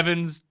Godwin,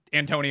 Evans,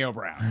 Antonio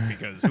Brown,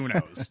 because who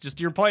knows? Just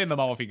you're playing them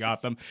all if you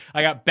got them.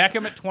 I got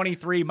Beckham at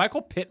 23,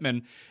 Michael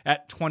Pittman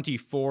at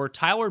 24,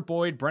 Tyler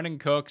Boyd, Brendan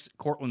Cooks,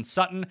 Cortland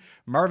Sutton,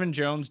 Marvin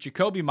Jones,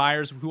 Jacoby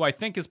Myers, who I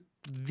think is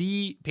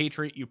the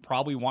Patriot you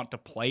probably want to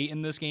play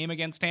in this game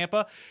against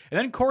Tampa. And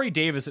then Corey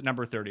Davis at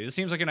number 30. This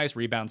seems like a nice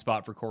rebound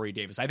spot for Corey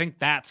Davis. I think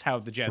that's how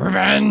the Jets...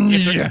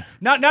 Revenge!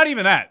 Not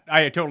even that.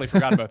 I totally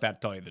forgot about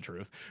that, to tell you the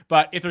truth.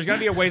 But if there's going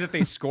to be a way that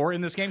they score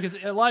in this game,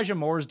 because Elijah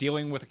Moore's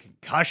dealing with a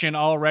concussion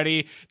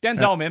already.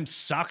 Denzel Mims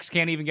sucks,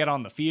 can't even get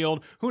on the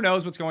field. Who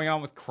knows what's going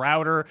on with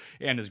Crowder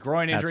and his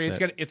groin injury. It's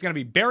going to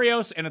be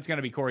Berrios and it's going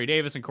to be Corey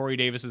Davis, and Corey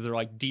Davis is their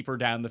like deeper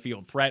down the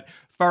field threat,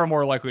 far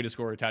more likely to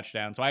score a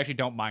touchdown. So I actually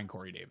don't mind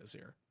Corey Davis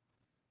here.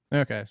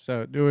 Okay,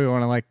 so do we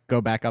want to like go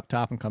back up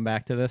top and come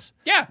back to this?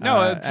 Yeah,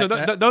 no.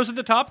 Those are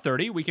the top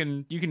 30.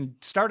 You can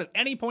start at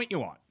any point you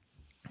want.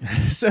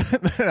 So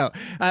no,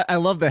 I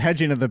love the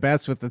hedging of the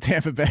bets with the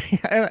Tampa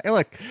Bay.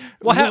 Look,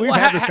 we've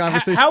had this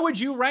conversation. How would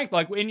you rank,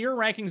 like in your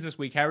rankings this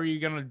week? How are you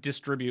going to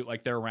distribute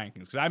like their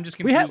rankings? Because I'm just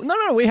confused.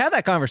 We had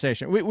that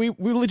conversation. We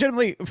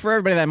legitimately, for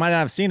everybody that might not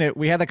have seen it,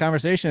 we had that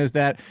conversation. Is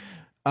that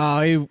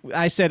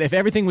I said if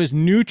everything was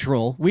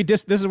neutral,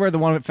 this is where the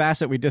one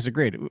facet we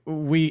disagreed.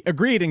 We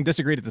agreed and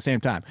disagreed at the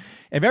same time.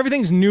 If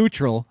everything's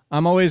neutral,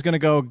 I'm always going to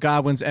go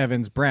Godwin's,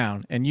 Evans,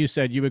 Brown. And you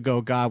said you would go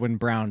Godwin,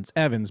 Brown's,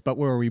 Evans. But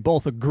where we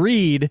both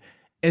agreed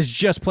is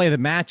just play the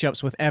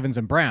matchups with Evans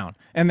and Brown.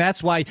 And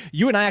that's why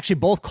you and I actually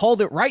both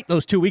called it right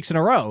those 2 weeks in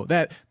a row.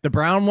 That the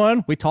Brown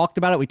one, we talked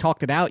about it, we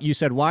talked it out. You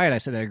said Wyatt, I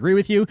said I agree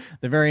with you.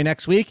 The very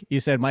next week, you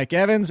said Mike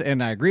Evans,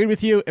 and I agreed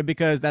with you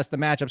because that's the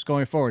matchups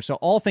going forward. So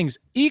all things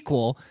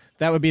equal,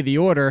 that would be the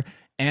order.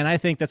 And I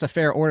think that's a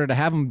fair order to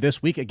have them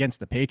this week against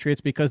the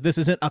Patriots because this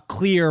isn't a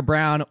clear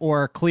Brown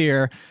or a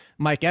clear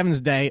Mike Evans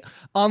day.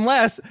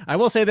 Unless, I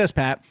will say this,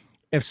 Pat,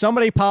 if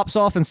somebody pops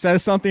off and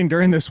says something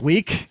during this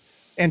week,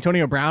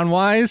 Antonio Brown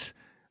wise,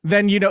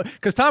 then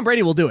because Tom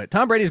Brady will do it.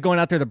 Tom Brady's going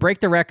out there to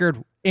break the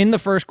record in the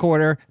first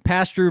quarter,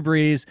 past Drew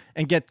Brees,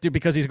 and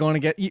because he's going to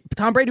get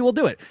Tom Brady will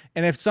do it.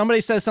 And if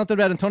somebody says something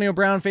about Antonio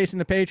Brown facing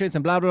the Patriots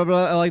and blah blah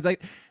blah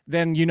like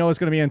then it's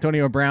going to be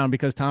Antonio Brown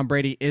because Tom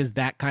Brady is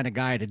that kind of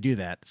guy to do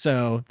that.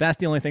 So that's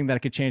the only thing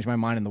that could change my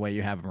mind in the way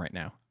you have him right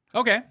now.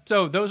 Okay,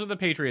 so those are the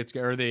Patriots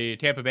or the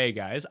Tampa Bay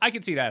guys. I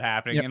could see that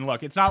happening. Yep. And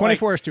look, it's not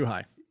 24 is too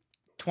high.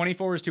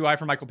 24 is too high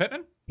for Michael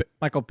Pittman?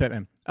 Michael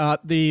Pittman.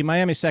 The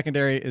Miami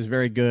secondary is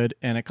very good,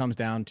 and it comes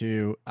down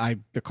to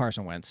the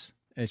Carson Wentz.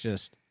 It's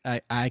just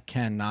I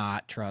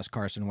cannot trust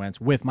Carson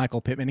Wentz with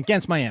Michael Pittman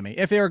against Miami.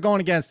 If they were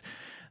going against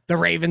the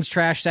Ravens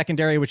trash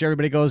secondary, which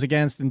everybody goes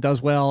against and does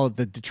well,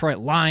 the Detroit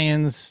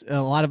Lions,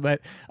 a lot of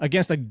it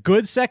against a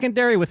good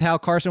secondary with how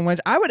Carson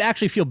Wentz, I would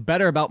actually feel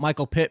better about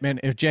Michael Pittman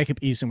if Jacob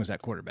Eason was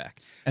at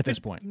quarterback at this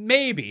point.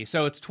 Maybe.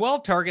 So it's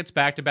 12 targets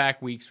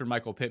back-to-back weeks for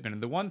Michael Pittman.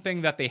 And the one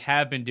thing that they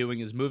have been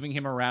doing is moving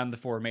him around the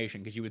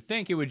formation because you would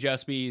think it would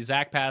just be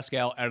Zach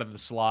Pascal out of the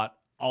slot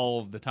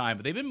all of the time,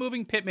 but they've been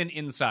moving Pittman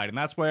inside, and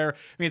that's where,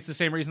 it's the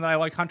same reason that I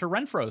like Hunter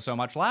Renfrow so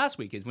much last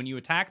week, is when you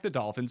attack the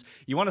Dolphins,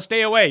 you want to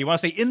stay away, you want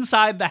to stay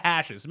inside the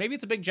hashes. Maybe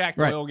it's a big Jack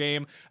Doyle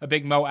game, a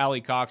big Mo Alley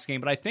Cox game,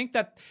 but I think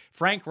that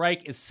Frank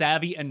Reich is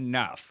savvy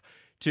enough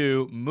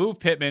to move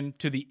Pittman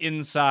to the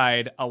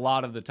inside a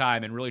lot of the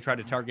time and really try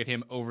to target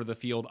him over the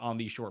field on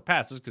these short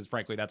passes, because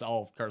frankly, that's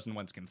all Carson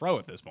Wentz can throw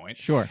at this point.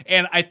 Sure.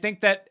 And I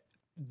think that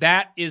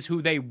is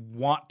who they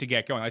want to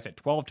get going. Like I said,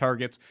 12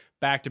 targets,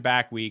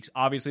 back-to-back weeks.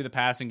 Obviously, the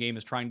passing game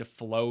is trying to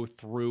flow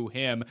through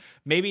him.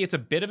 Maybe it's a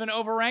bit of an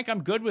overrank.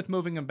 I'm good with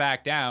moving him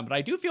back down, but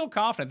I do feel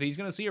confident that he's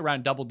going to see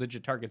around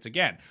double-digit targets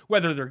again.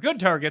 Whether they're good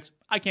targets,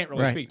 I can't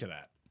really speak to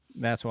that.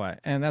 That's why.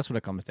 And that's what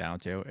it comes down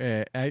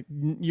to.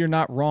 You're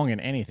not wrong in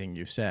anything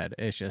you said.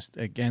 It's just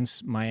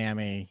against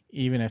Miami,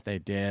 even if they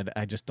did,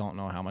 I just don't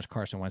know how much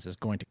Carson Wentz is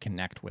going to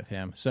connect with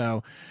him.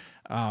 So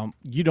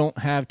you don't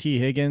have T.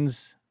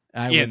 Higgins.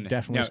 I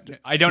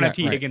don't have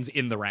T. Higgins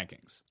in the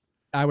rankings.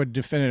 I would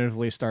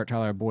definitively start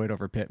Tyler Boyd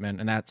over Pittman,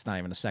 and that's not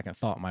even a second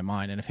thought in my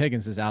mind. And if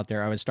Higgins is out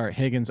there, I would start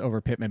Higgins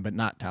over Pittman, but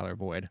not Tyler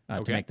Boyd,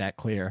 to make that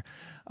clear.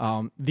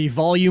 The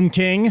volume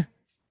king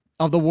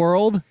of the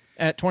world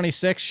at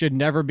 26 should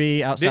never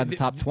be outside the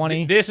top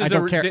 20. I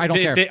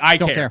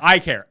don't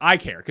care. I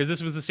care because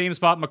this was the same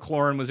spot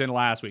McLaurin was in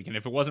last week, and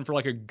if it wasn't for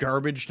like a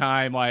garbage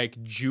time,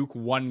 like juke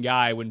one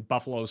guy when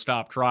Buffalo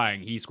stopped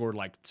trying, he scored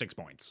like 6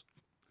 points.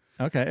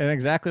 Okay, and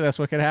exactly that's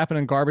what could happen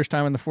in garbage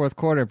time in the fourth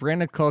quarter.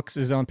 Brandon Cooks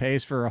is on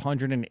pace for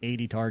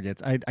 180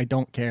 targets. I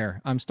don't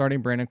care. I'm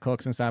starting Brandon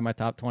Cooks inside my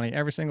top 20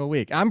 every single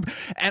week. And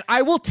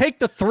I will take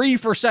the 3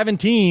 for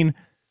 17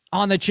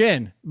 on the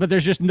chin. But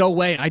there's just no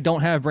way I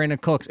don't have Brandon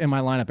Cooks in my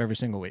lineup every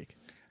single week.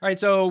 All right,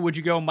 so would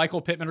you go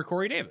Michael Pittman or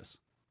Corey Davis?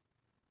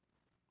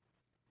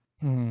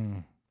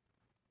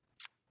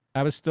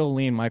 I would still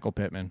lean Michael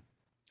Pittman.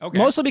 Okay.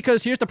 Mostly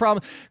because here's the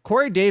problem.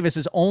 Corey Davis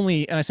is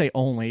only, and I say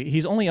only,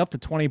 he's only up to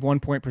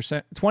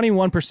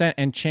 21%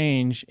 and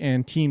change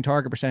in team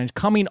target percentage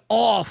coming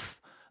off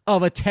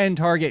of a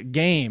 10-target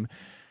game.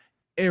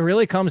 It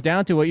really comes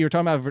down to what you were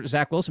talking about with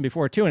Zach Wilson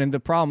before, too. And the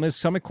problem is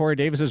some of Corey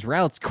Davis's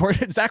routes,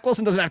 Zach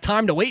Wilson doesn't have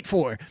time to wait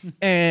for.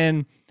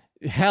 And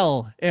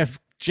hell, if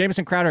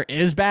Jamison Crowder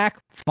is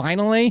back,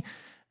 finally,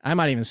 I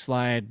might even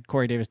slide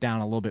Corey Davis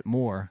down a little bit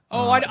more.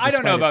 I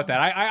don't know about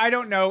that. I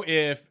don't know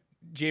if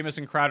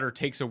Jamison Crowder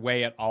takes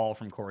away at all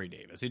from Corey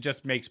Davis. It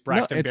just makes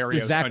Braxton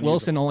Berrios Zach unusable.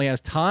 Wilson only has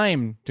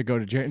time to go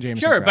to Jamison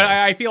Sure, Crowder. but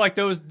I feel like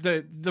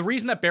the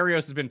reason that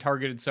Berrios has been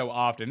targeted so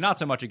often, not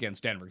so much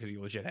against Denver because he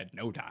legit had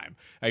no time.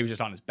 He was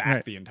just on his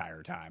back the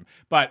entire time.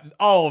 But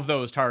all of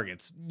those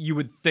targets you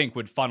would think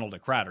would funnel to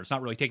Crowder. It's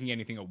not really taking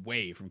anything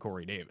away from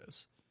Corey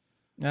Davis.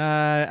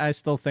 I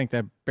still think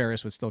that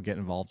Berrios would still get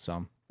involved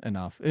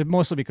enough.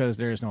 Mostly because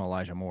there is no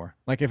Elijah Moore.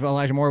 Like if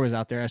Elijah Moore was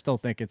out there, I still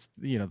think it's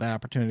that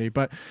opportunity.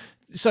 But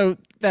so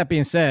that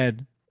being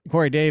said,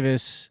 Corey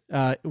Davis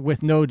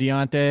with no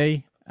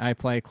Deontay, I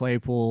play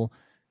Claypool.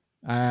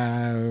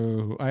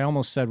 I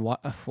almost said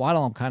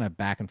Waddle. I'm kind of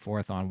back and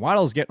forth on.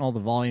 Waddle's getting all the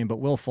volume, but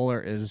Will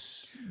Fuller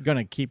is going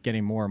to keep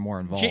getting more and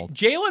more involved.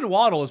 Jalen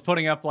Waddle is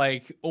putting up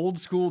like old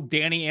school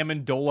Danny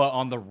Amendola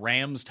on the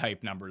Rams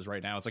type numbers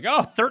right now. It's like,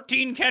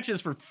 13 catches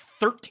for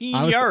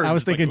 13 yards. I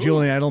was thinking like,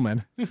 Julian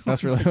Edelman.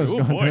 That's really what I was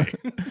going boy.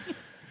 through.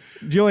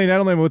 Julian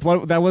Edelman with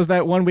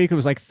that 1 week, it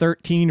was like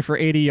 13 for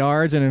 80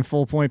 yards, and in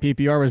full point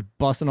PPR was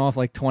busting off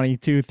like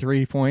 22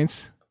 3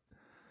 points.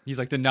 He's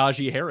like the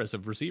Najee Harris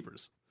of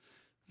receivers.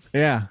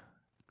 Yeah.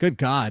 Good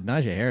God.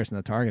 Najee Harris in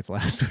the targets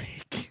last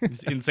week.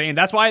 It's insane.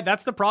 That's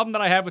the problem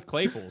that I have with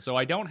Claypool. So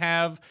I don't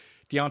have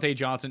Deontay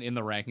Johnson in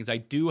the rankings. I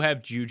do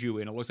have Juju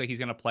in. It looks like he's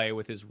going to play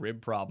with his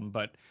rib problem,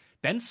 but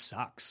Ben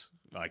sucks.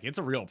 Like, it's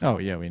a real problem. Oh,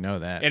 yeah, we know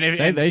that.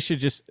 And they should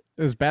just,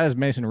 as bad as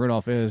Mason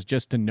Rudolph is,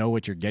 just to know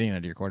what you're getting out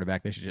of your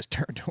quarterback, they should just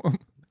turn to him.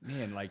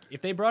 Man, like,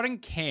 if they brought in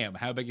Cam,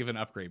 how big of an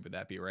upgrade would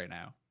that be right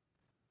now?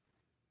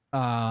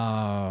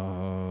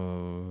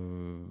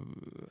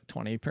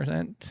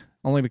 20%.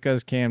 Only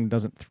because Cam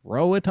doesn't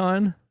throw a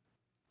ton.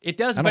 It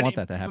does. I don't want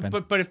that to happen.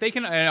 But if they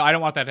can, I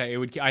don't want that to. It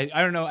would. I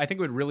don't know. I think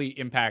it would really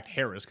impact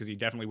Harris because he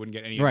definitely wouldn't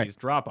get any of these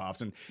drop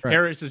offs. And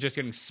Harris is just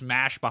getting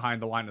smashed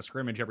behind the line of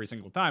scrimmage every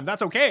single time.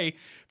 That's okay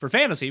for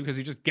fantasy because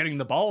he's just getting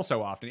the ball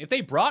so often. If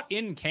they brought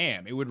in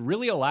Cam, it would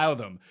really allow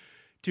them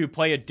to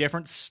play a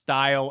different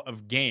style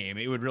of game.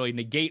 It would really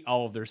negate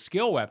all of their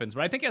skill weapons.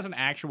 But I think as an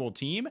actual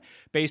team,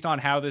 based on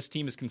how this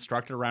team is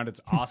constructed around its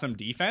awesome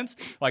defense,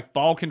 like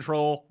ball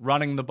control,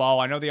 running the ball,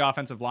 I know the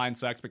offensive line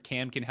sucks, but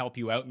Cam can help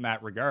you out in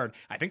that regard.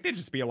 I think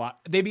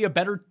they'd be a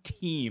better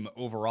team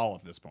overall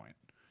at this point.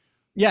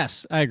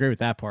 Yes, I agree with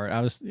that part.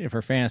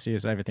 For fantasy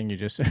is everything you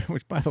just said,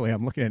 which by the way,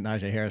 I'm looking at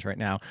Najee Harris right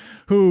now,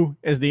 who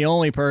is the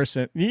only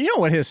person, you know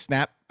what his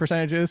snap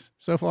percentage is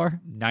so far?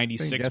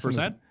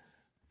 96%?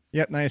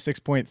 Yep,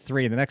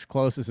 96.3. The next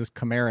closest is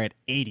Kamara at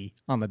 80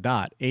 on the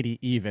dot, 80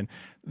 even.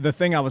 The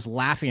thing I was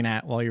laughing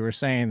at while you were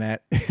saying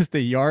that is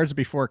the yards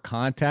before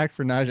contact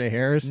for Najee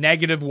Harris.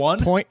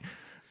 -1?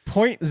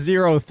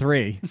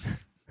 0.03.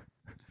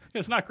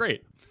 It's not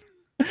great.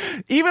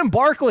 Even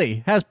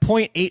Barkley has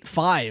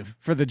 0.85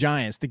 for the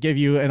Giants to give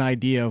you an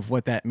idea of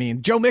what that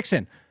means. Joe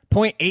Mixon,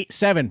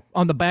 0.87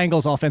 on the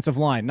Bengals offensive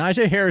line.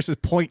 Najee Harris is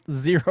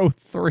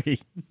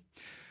 0.03.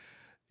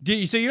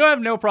 So you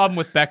have no problem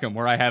with Beckham,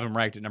 where I have him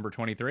ranked at number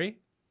 23?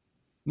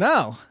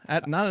 No,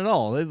 not at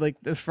all. Like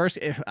the first,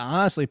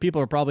 honestly,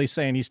 people are probably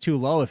saying he's too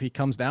low if he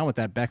comes down with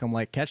that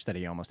Beckham-like catch that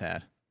he almost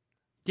had.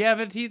 Yeah,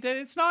 but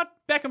it's not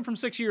Beckham from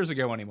 6 years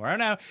ago anymore.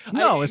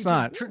 It's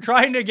not.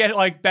 Trying to get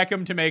like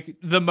Beckham to make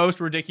the most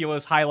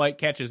ridiculous highlight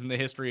catches in the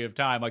history of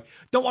time. Like,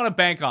 don't want to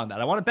bank on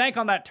that. I want to bank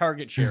on that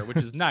target share, which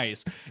is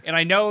nice. And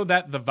I know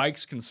that the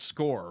Vikes can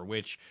score,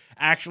 which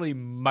actually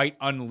might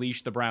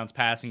unleash the Browns'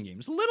 passing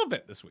games a little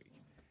bit this week.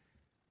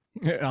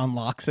 It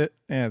unlocks it.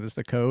 Yeah, there's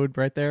the code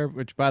right there,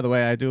 which, by the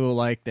way, I do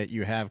like that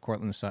you have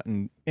Cortland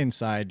Sutton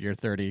inside your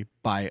 30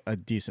 by a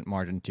decent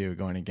margin, too,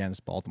 going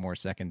against Baltimore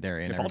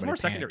secondary. And Baltimore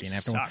secondary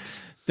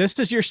sucks. This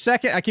is your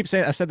second. I keep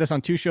saying, I said this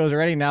on 2 shows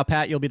already. Now,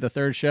 Pat, you'll be the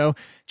 3rd show.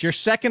 It's your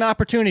second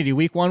opportunity.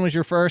 Week 1 was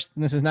your first,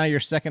 and this is now your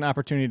second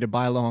opportunity to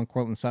buy low on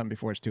Cortland Sutton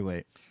before it's too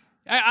late.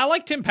 I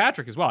like Tim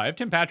Patrick as well. I have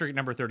Tim Patrick at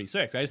number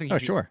 36. I just think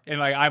sure.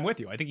 And I'm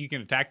with you. I think you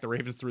can attack the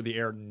Ravens through the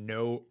air,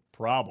 no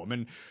problem.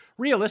 And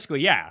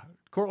realistically, yeah,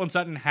 Cortland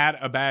Sutton had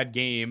a bad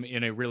game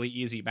in a really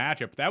easy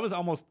matchup. That was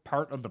almost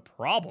part of the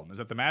problem, is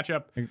that the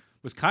matchup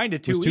was kind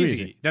of too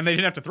easy. Then they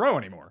didn't have to throw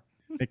anymore.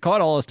 They caught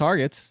all his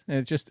targets,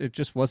 and it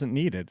just wasn't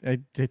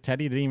needed.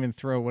 Teddy didn't even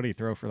throw, what did he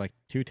throw for, like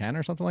 210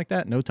 or something like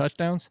that? No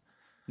touchdowns?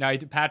 No,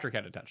 Patrick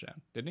had a touchdown,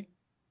 didn't he?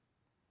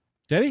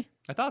 Did he?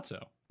 I thought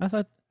so. I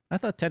thought I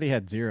thought Teddy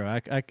had 0.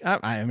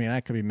 I mean, I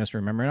could be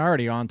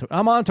misremembering.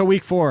 I'm on to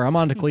week 4. I'm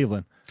on to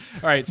Cleveland.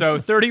 All right, so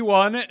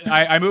 31.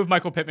 I moved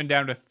Michael Pittman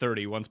down to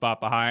 30, one spot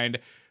behind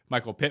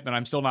Michael Pittman.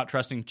 I'm still not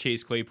trusting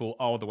Chase Claypool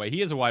all the way.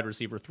 He is a wide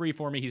receiver 3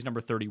 for me. He's number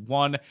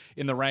 31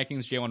 in the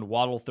rankings. Jalen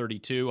Waddle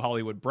 32,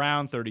 Hollywood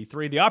Brown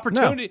 33. The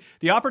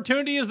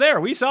opportunity is there.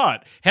 We saw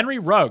it. Henry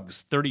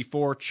Ruggs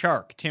 34,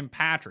 Chark, Tim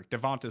Patrick,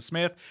 Devonta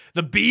Smith,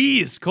 the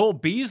Bees, Cole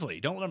Beasley.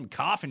 Don't let him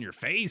cough in your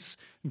face.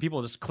 And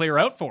people just clear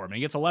out for him. And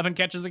he gets 11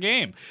 catches a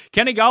game.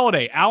 Kenny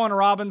Golladay, Allen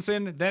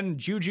Robinson, then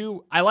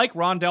Juju. I like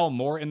Rondell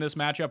Moore in this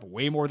matchup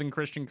way more than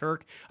Christian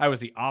Kirk. I was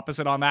the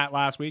opposite on that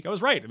last week. I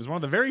was right. It was one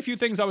of the very few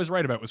things I was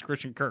right about was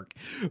Christian Kirk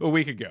a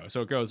week ago.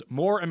 So it goes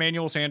Moore,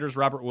 Emmanuel Sanders,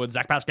 Robert Woods,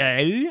 Zach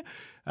Pascal.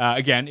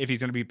 Again, if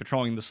he's going to be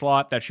patrolling the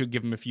slot, that should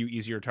give him a few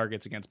easier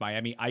targets against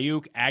Miami.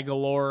 Ayuk,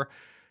 Aguilar,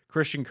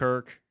 Christian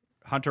Kirk,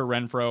 Hunter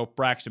Renfrow,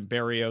 Braxton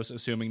Berrios,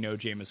 assuming no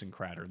Jamison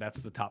Crowder. That's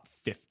the top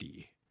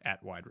 50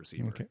 at wide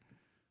receiver.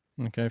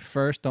 Okay.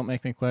 First, don't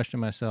make me question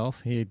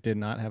myself. He did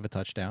not have a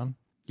touchdown.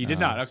 He did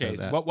not. Okay.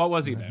 So what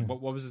was he then?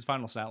 What was his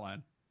final stat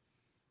line?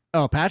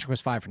 Oh, Patrick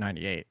was 5 for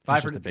 98.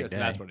 5 for the big day.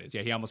 That's what it is.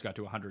 Yeah, he almost got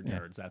to 100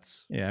 yards.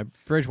 That's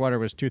Bridgewater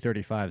was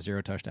 235,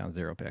 0 touchdowns,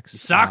 0 picks. He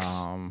sucks.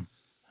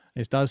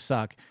 It does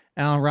suck.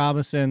 Allen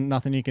Robinson,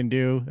 nothing you can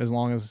do as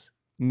long as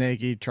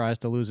Nagy tries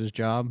to lose his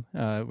job.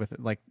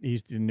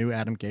 He's the new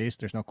Adam Gase.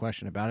 There's no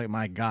question about it.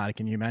 My God,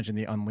 can you imagine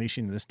the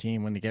unleashing of this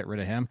team when they get rid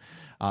of him?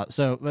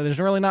 So there's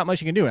really not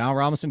much you can do. Allen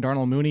Robinson,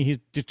 Darnell Mooney, he's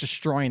just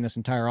destroying this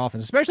entire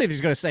offense. Especially if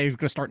he's going to say he's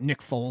going to start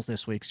Nick Foles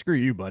this week. Screw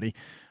you, buddy.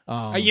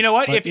 You know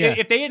what?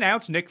 If they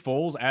announce Nick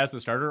Foles as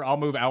the starter, I'll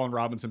move Allen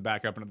Robinson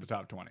back up into the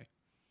top 20.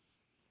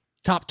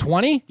 Top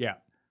 20? Yeah.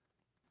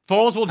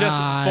 Foles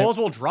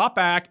will drop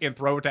back and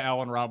throw it to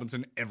Allen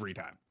Robinson every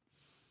time.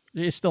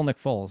 It's still Nick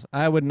Foles.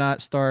 I would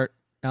not start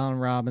Allen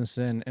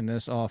Robinson in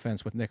this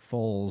offense with Nick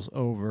Foles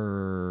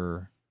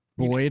over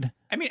Boyd.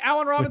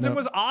 Allen Robinson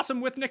was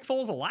awesome with Nick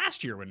Foles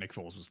last year when Nick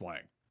Foles was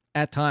playing.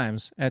 At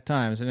times.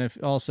 And if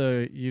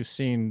also you've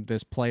seen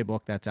this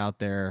playbook that's out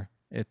there,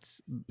 it's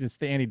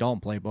the Andy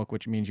Dalton playbook,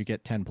 which means you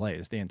get 10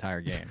 plays the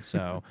entire game.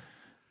 So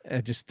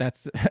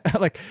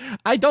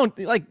I don't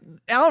like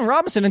Allen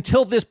Robinson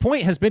until this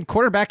point has been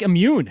quarterback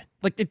immune.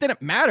 Like it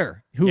didn't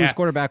matter who his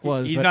quarterback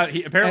was. He's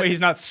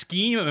not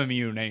scheme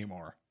immune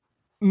anymore.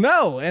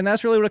 No, and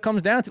that's really what it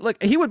comes down to.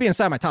 Like he would be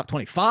inside my top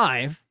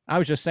 25. I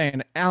was just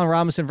saying Allen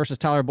Robinson versus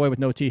Tyler Boyd with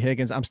no T.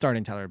 Higgins. I'm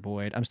starting Tyler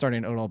Boyd. I'm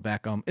starting Odell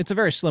Beckham. It's a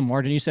very slim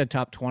margin. You said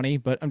top 20,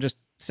 but I'm just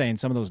saying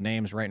some of those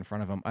names right in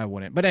front of him, I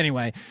wouldn't. But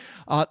anyway,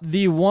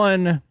 the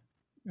one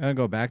I'll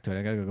go back to it.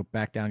 I got to go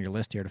back down your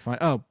list here to find.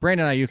 Oh,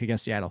 Brandon Ayuk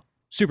against Seattle.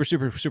 Super,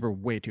 super, super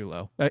way too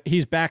low.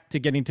 He's back to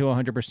getting to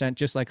 100%,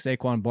 just like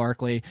Saquon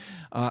Barkley.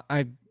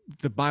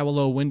 The buy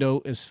low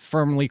window is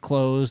firmly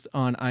closed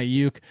on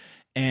Ayuk,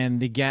 and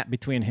the gap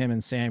between him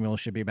and Samuel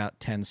should be about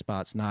 10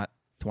 spots, not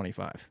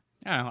 25.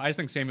 I just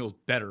think Samuel's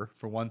better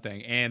for one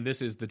thing, and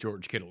this is the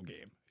George Kittle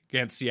game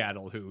against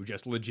Seattle, who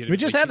just legitimately. We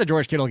just had the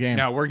George Kittle game.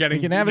 No, we're getting.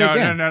 We can have it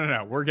again.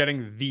 No. We're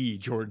getting the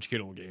George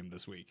Kittle game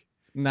this week.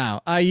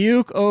 Now,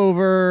 Ayuk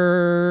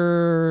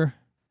over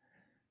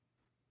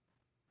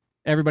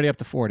everybody up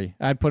to 40.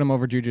 I'd put him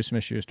over Juju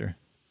Smith-Schuster.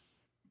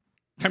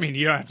 I mean,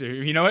 you don't have to.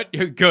 You know what?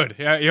 Good.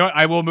 Yeah, you know what?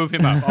 I will move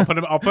him up.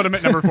 I'll put him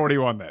at number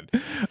 41 then.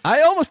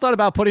 I almost thought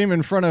about putting him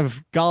in front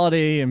of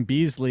Golladay and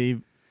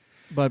Beasley,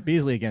 but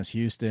Beasley against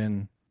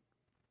Houston.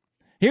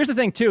 Here's the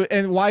thing, too,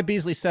 and why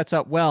Beasley sets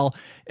up well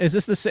is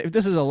this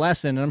is a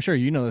lesson, and I'm sure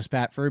you know this,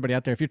 Pat, for everybody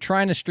out there. If you're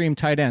trying to stream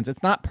tight ends,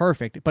 it's not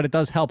perfect, but it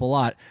does help a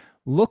lot.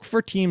 Look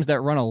for teams that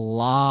run a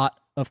lot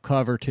of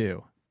cover,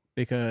 too,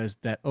 because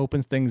that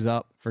opens things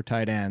up for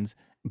tight ends,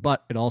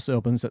 but it also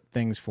opens up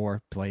things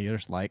for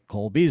players like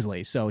Cole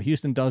Beasley. So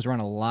Houston does run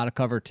a lot of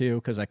cover, too,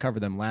 because I covered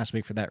them last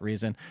week for that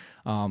reason.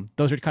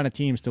 Those are kind of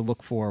teams to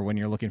look for when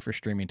you're looking for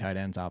streaming tight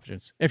ends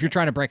options. If you're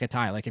trying to break a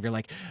tie, like if you're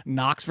like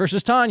Knox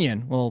versus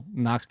Tanyan, well,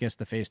 Knox gets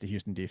to face the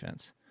Houston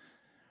defense.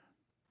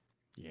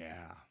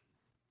 Yeah.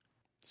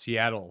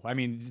 Seattle. I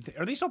mean,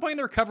 are they still playing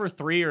their cover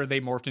 3, or are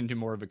they morphed into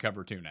more of a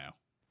cover 2 now?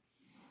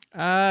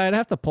 I'd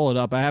have to pull it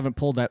up. I haven't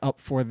pulled that up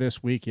for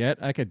this week yet.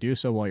 I could do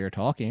so while you're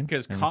talking.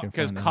 Because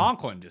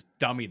Conklin just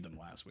dummied them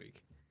last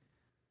week.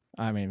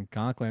 I mean,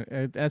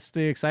 Conklin. That's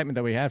the excitement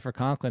that we had for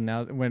Conklin.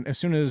 Now, as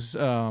soon as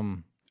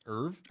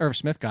Irv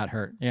Smith got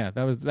hurt, yeah,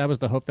 that was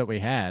the hope that we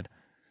had.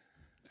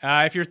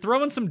 If you're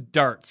throwing some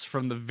darts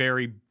from the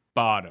very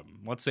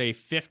bottom, let's say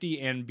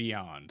 50 and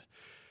beyond,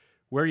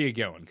 where are you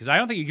going? Because I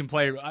don't think you can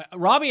play.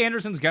 Robbie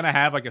Anderson's going to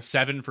have like a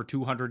 7 for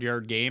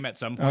 200-yard game at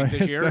some point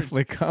this year. It's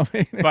definitely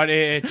coming. But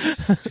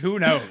who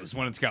knows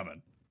when it's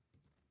coming.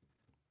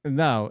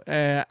 No,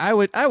 I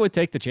would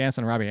take the chance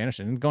on Robbie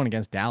Anderson going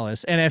against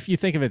Dallas. And if you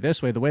think of it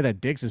this way, the way that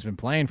Diggs has been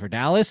playing for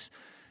Dallas,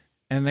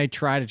 and they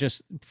try to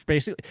just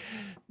basically,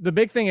 the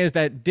big thing is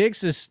that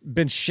Diggs has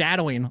been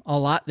shadowing a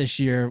lot this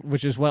year,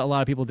 which is what a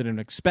lot of people didn't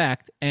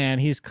expect. And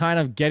he's kind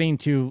of getting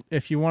to,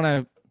 if you want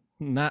to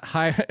not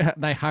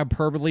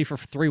hyperbole for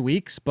 3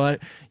 weeks, but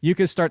you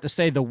could start to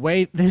say the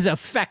way his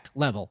effect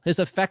level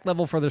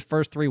for the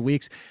first 3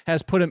 weeks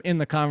has put him in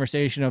the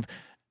conversation of,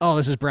 oh,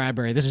 this is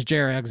Bradbury, this is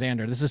Jair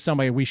Alexander, this is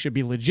somebody we should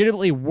be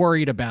legitimately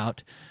worried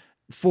about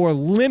for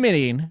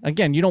limiting.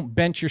 Again, you don't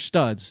bench your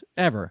studs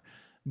ever,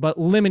 but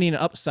limiting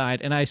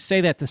upside. And I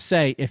say that to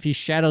say, if he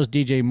shadows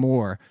DJ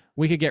Moore,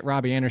 we could get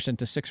Robbie Anderson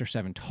to 6 or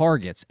 7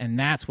 targets, and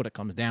that's what it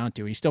comes down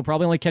to. He still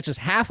probably only catches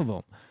half of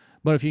them,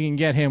 but if you can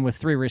get him with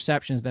 3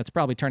 receptions, that's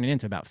probably turning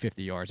into about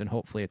 50 yards and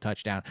hopefully a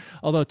touchdown.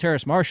 Although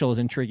Terrace Marshall is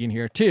intriguing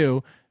here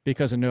too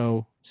because of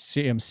no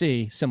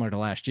CMC, similar to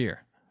last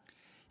year.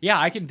 Yeah,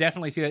 I can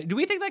definitely see that. Do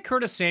we think that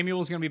Curtis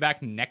Samuel is going to be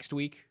back next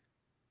week?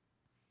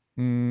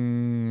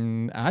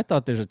 I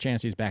thought there's a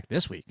chance he's back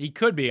this week. He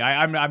could be.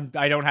 I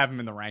don't have him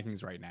in the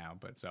rankings right now,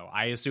 but so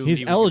I assume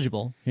he's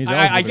eligible.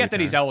 I get that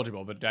he's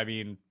eligible, but I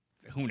mean,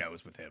 who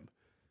knows with him?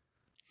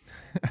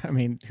 I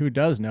mean, who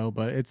does know?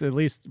 But it's at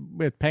least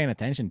with paying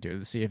attention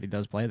to see if he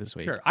does play this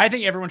week. Sure. I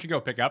think everyone should go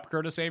pick up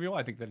Curtis Samuel.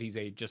 I think that he's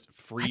a just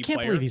free player. I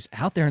can't believe he's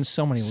out there in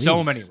so many leagues.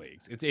 So many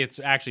leagues. It's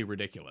actually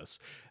ridiculous.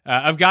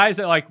 Of guys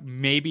that like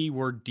maybe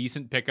were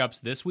decent pickups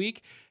this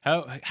week.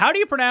 How do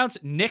you pronounce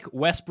Nick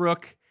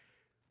Westbrook?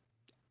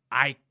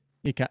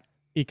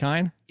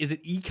 Ekine? Is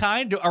it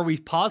Ekine? Are we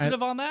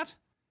positive on that?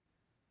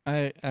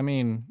 I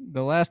mean,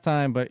 the last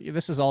time, but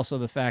this is also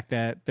the fact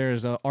that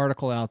there's an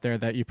article out there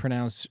that you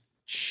pronounce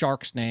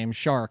Shark's name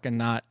Shark and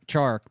not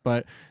Chark,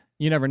 but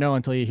you never know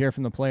until you hear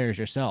from the players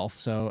yourself.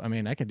 So, I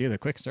mean, I could do the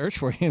quick search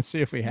for you and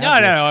see if we have. No.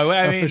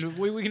 I mean,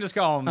 we can just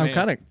call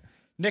him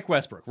Nick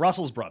Westbrook,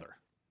 Russell's brother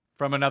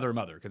from another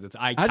mother, because it's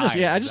Ekine.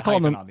 I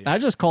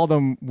just called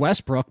him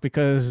Westbrook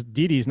because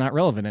Didi's not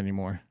relevant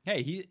anymore.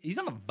 Hey, he's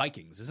on the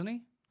Vikings, isn't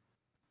he?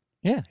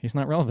 Yeah, he's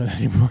not relevant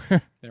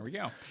anymore. There we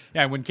go.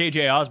 Yeah, when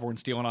KJ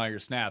Osborne's stealing all your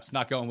snaps,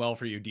 not going well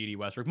for you, Dede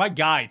Westbrook. My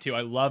guy, too.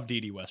 I love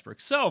Dede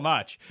Westbrook so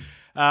much.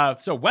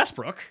 So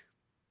Westbrook,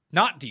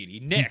 not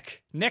Dede,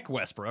 Nick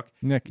Westbrook.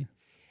 Nick.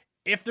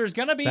 If there's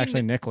going to be... It's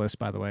actually Nicholas,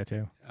 by the way,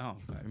 too. Oh,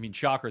 I mean,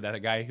 shocker that a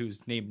guy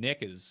who's named Nick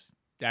is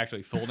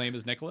actually full name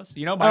is Nicholas.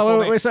 You know my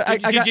full name? So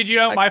did you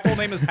know my full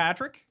name is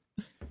Patrick?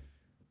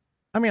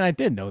 I mean, I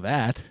did know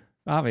that,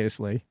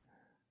 obviously.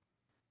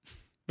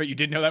 But you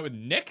didn't know that with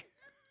Nick?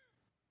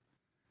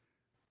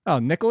 Oh,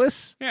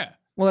 Nicholas? Yeah.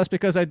 Well, that's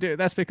because I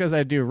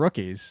do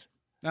rookies.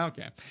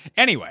 Okay.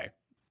 Anyway,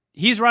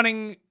 he's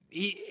running.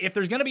 If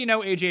there's going to be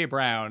no A.J.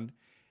 Brown,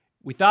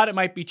 we thought it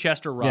might be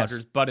Chester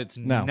Rogers, but it's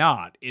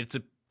not. It's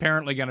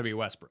apparently going to be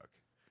Westbrook.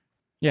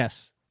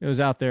 Yes. It was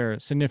out there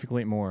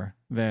significantly more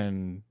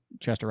than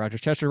Chester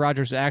Rogers. Chester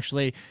Rogers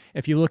actually,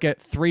 if you look at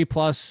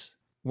 3+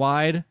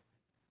 wide,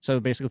 so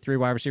basically 3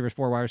 wide receivers,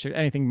 4 wide receivers,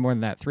 anything more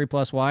than that,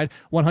 3+ wide,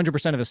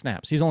 100% of his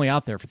snaps. He's only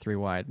out there for 3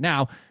 wide.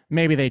 Now,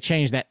 maybe they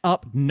changed that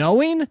up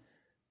knowing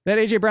that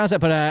A.J. Brown's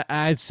that, but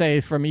I'd say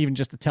from even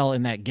just to tell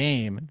in that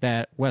game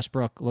that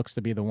Westbrook looks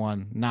to be the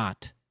one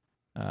not.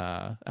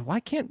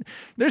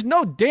 There's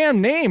no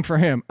damn name for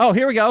him. Oh,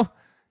 here we go.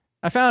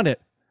 I found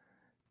it.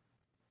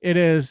 It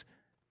is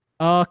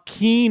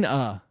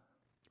Akina.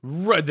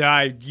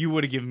 You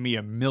would have given me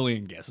a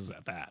million guesses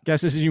at that.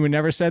 Guesses you would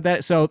never said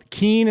that. So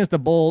Keen is the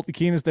bold.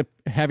 Keen is the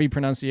heavy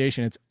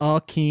pronunciation. It's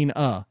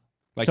Akina.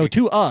 Like so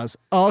 2 A's.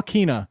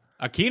 Akina.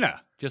 Akina,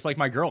 just like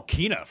my girl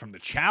Kina from the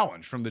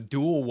challenge from the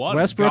Duel 1.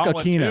 Westbrook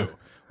Akina. 2.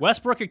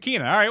 Westbrook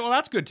Akina. All right, well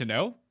that's good to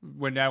know.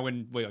 When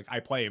I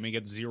play him, he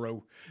gets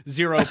zero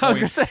points. I was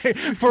gonna say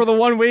for the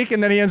 1 week,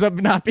 and then he ends up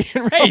not being.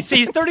 Hey, see,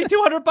 he's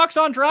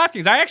 $3,200 on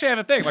DraftKings. I actually have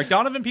a thing. Like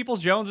Donovan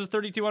Peoples-Jones is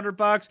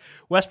 $3,200.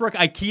 Westbrook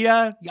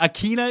Akina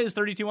is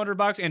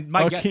 $3,200, and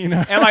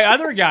my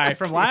other guy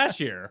from last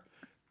year,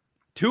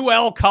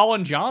 2L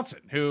Colin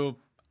Johnson, who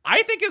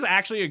I think is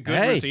actually a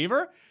good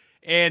receiver,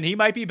 and he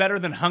might be better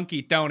than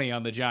Hunky Tony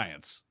on the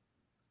Giants.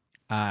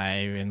 I,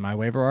 in my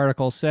waiver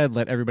article, said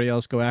let everybody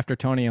else go after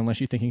Tony unless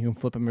you think you can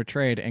flip him or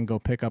trade and go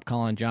pick up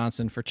Colin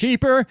Johnson for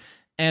cheaper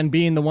and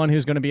being the one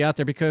who's going to be out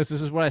there, because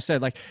this is what I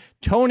said. Like,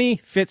 Tony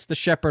fits the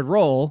Shepard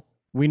role.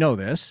 We know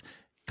this.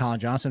 Colin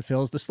Johnson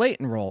fills the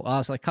Slayton role.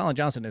 It's like Colin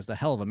Johnson is the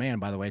hell of a man,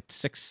 by the way.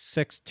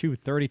 6'6",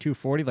 230,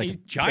 240. Like, he's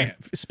giant.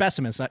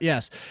 Specimen.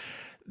 Yes.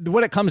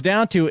 What it comes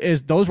down to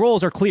is those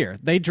roles are clear.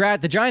 The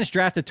Giants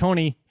drafted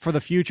Tony for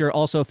the future,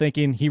 also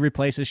thinking he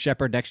replaces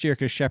Shepard next year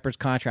because Shepard's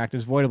contract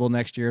is voidable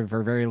next year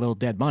for very little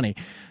dead money.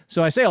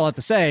 So I say all that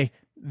to say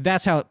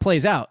that's how it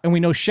plays out. And we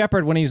know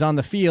Shepard, when he's on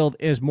the field,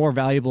 is more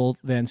valuable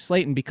than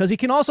Slayton because he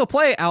can also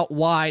play out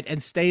wide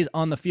and stays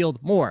on the field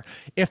more.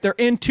 If they're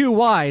in 2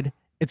 wide,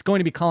 it's going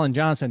to be Colin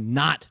Johnson,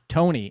 not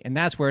Tony, and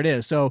that's where it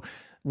is. So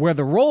where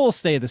the roles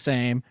stay the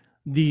same,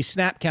 the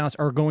snap counts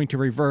are going to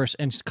reverse,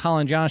 and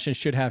Colin Johnson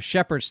should have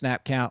Shepard's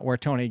snap count where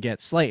Tony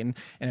gets Slayton.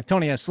 And if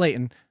Tony has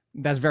Slayton,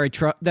 that's very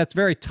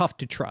tough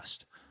to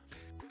trust.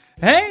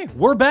 Hey,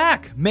 we're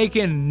back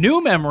making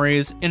new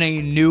memories in a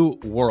new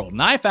world.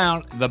 And I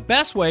found the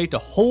best way to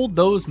hold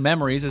those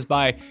memories is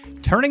by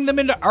turning them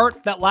into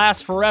art that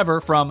lasts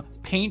forever from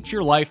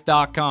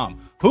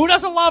paintyourlife.com. Who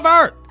doesn't love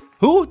art?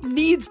 Who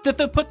needs to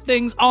put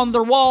things on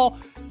their wall?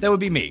 that would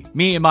be me.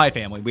 Me and my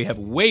family. We have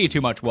way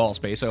too much wall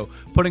space, so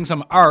putting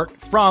some art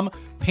from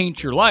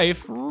Paint Your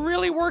Life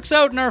really works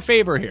out in our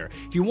favor here.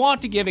 If you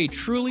want to give a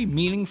truly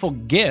meaningful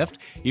gift,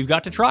 you've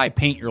got to try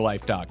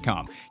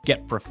paintyourlife.com.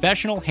 Get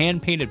professional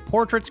hand-painted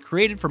portraits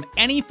created from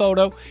any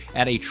photo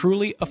at a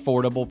truly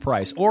affordable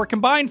price, or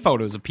combine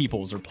photos of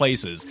people's or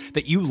places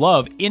that you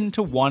love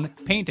into one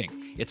painting.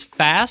 It's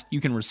fast. You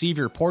can receive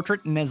your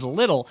portrait in as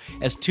little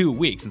as 2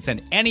 weeks and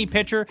send any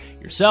picture,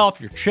 yourself,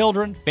 your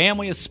children,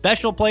 family, a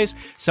special place,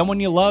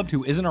 someone you loved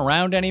who isn't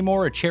around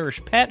anymore, a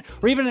cherished pet,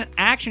 or even an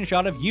action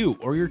shot of you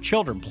or your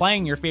children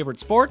playing your favorite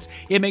sports.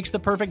 It makes the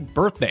perfect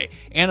birthday,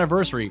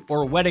 anniversary,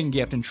 or wedding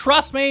gift. And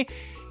trust me,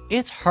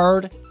 it's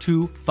hard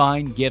to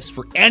find gifts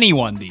for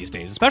anyone these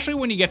days, especially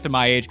when you get to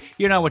my age.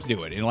 You know what to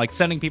do it. And like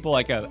sending people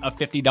like a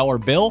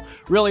 $50 bill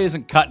really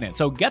isn't cutting it.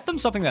 So get them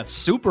something that's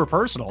super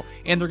personal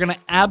and they're going to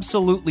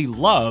absolutely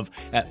love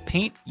at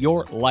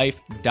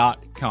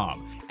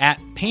paintyourlife.com. At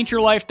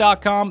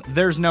paintyourlife.com,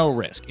 there's no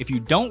risk. If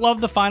you don't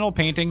love the final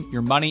painting,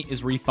 your money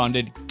is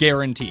refunded,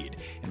 guaranteed.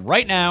 And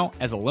right now,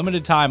 as a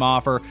limited time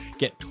offer,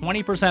 get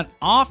 20%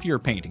 off your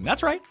painting.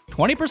 That's right,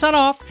 20%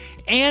 off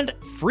and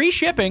free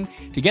shipping.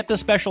 To get this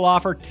special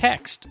offer,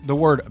 text the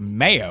word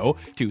MAYO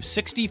to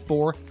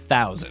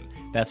 64,000.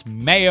 That's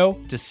MAYO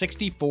to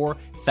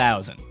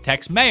 64,000.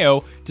 Text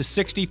MAYO to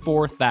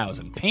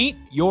 64,000. Paint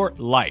your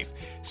life.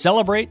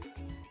 Celebrate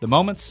the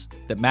moments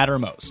that matter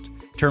most.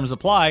 Terms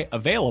apply.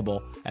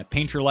 Available at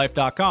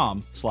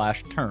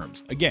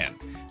paintyourlife.com/terms. Again,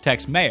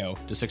 text MAYO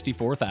to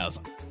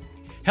 64,000.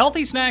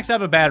 Healthy snacks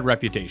have a bad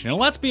reputation, and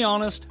let's be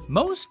honest,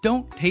 most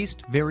don't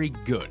taste very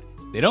good.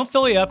 They don't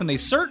fill you up, and they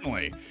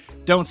certainly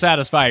don't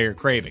satisfy your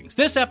cravings.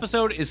 This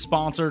episode is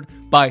sponsored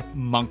by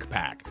Munk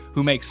Pack,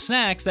 who makes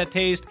snacks that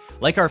taste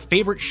like our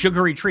favorite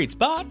sugary treats,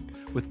 but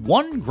with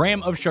 1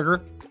 gram of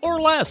sugar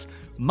or less.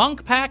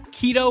 Munk Pack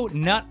Keto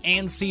Nut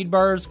and Seed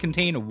Bars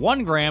contain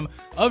 1 gram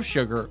of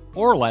sugar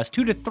or less,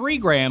 2 to 3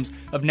 grams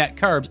of net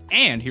carbs,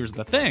 and here's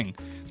the thing,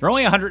 they're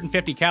only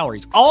 150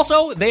 calories.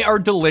 Also, they are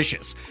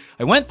delicious.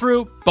 I went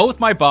through both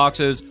my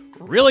boxes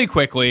really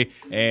quickly,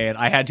 and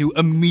I had to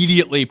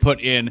immediately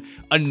put in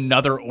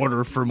another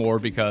order for more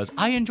because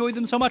I enjoyed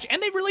them so much,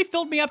 and they really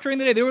filled me up during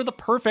the day. They were the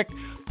perfect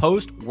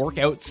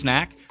post-workout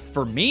snack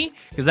for me,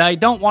 because I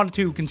don't want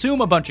to consume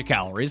a bunch of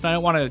calories, and I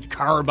don't want to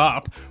carb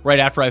up right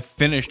after I've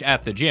finished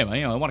at the gym.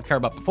 I want to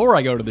carb up before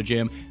I go to the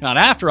gym, not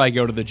after I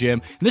go to the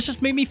gym. And this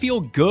just made me feel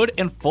good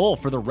and full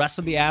for the rest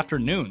of the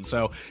afternoon.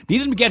 So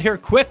need them to get here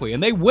quickly,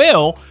 and they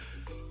will.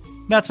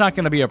 That's not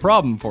going to be a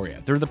problem for you.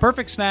 They're the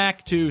perfect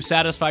snack to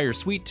satisfy your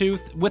sweet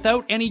tooth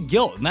without any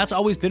guilt, and that's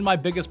always been my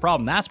biggest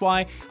problem. That's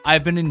why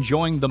I've been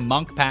enjoying the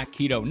Munk Pack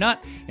Keto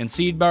Nut and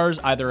Seed Bars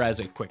either as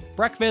a quick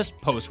breakfast,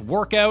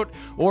 post-workout,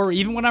 or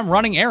even when I'm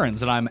running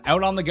errands and I'm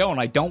out on the go and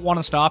I don't want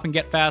to stop and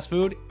get fast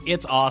food.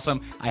 It's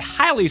awesome. I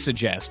highly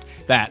suggest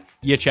that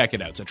you check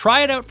it out. So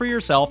try it out for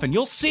yourself and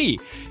you'll see.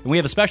 And we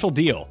have a special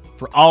deal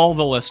for all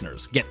the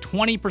listeners. Get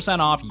 20%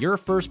 off your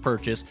first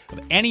purchase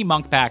of any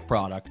Munk Pack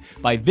product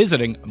by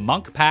visiting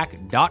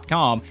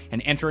monkpack.com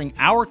and entering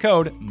our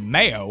code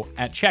MAYO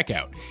at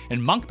checkout.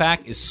 And Munk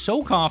Pack is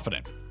so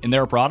confident in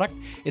their product,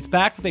 it's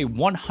backed with a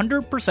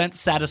 100%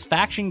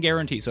 satisfaction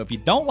guarantee. So if you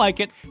don't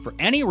like it for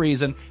any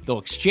reason, they'll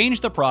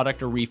exchange the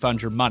product or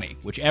refund your money,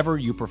 whichever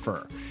you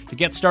prefer. To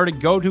get started,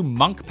 go to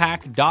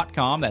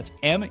monkpack.com. That's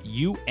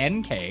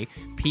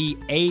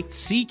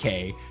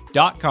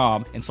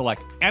MUNKPACK.com and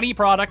select any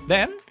product.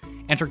 Then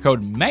enter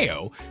code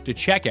MAYO to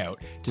checkout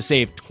to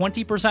save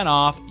 20%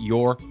 off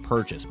your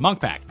purchase.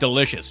 Munk Pack,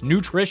 delicious,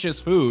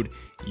 nutritious food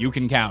you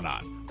can count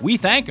on. We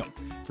thank them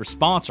for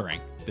sponsoring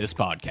this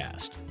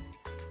podcast.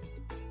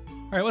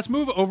 All right, let's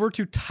move over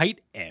to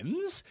tight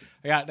ends.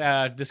 I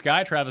got this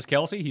guy, Travis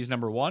Kelce. He's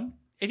number 1.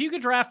 If you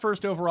could draft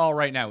first overall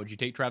right now, would you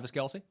take Travis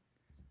Kelce?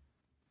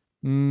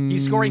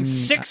 He's scoring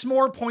 6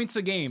 more points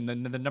a game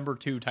than the number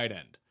 2 tight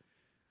end.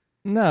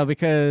 No,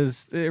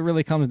 because it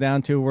really comes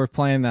down to we're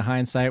playing the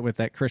hindsight with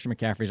that Christian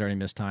McCaffrey's already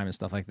missed time and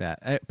stuff like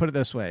that. Put it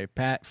this way,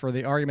 Pat, for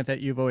the argument that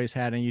you've always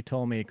had, and you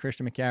told me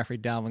Christian McCaffrey,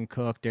 Dalvin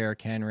Cook,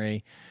 Derrick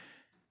Henry,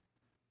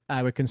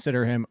 I would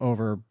consider him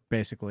over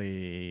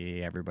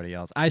basically everybody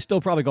else. I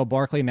still probably go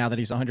Barkley now that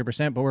he's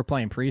 100%, but we're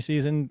playing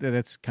preseason.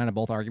 That's kind of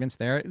both arguments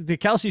there.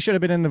 Kelce should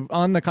have been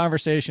on the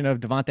conversation of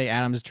Devontae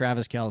Adams,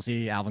 Travis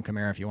Kelce, Alvin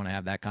Kamara, if you want to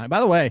have that kind.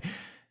 By the way,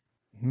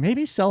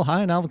 maybe sell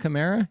high on Alvin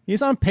Kamara.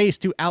 He's on pace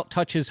to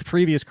outtouch his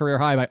previous career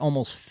high by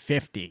almost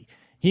 50.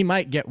 He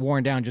might get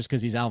worn down just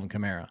because he's Alvin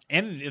Kamara.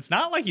 And it's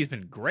not like he's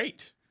been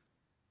great.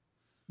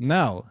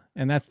 No,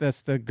 and that's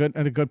a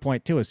good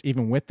point too. Is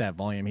even with that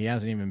volume, he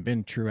hasn't even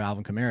been true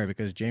Alvin Kamara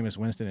because Jameis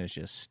Winston is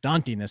just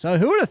stunting this. So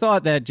who would have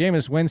thought that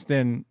Jameis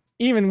Winston,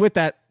 even with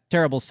that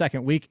terrible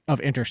second week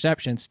of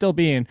interceptions, still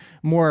being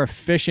more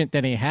efficient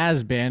than he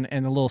has been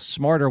and a little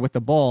smarter with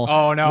the ball.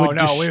 Oh, no.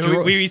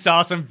 We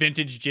saw some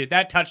vintage.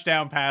 That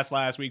touchdown pass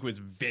last week was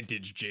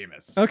vintage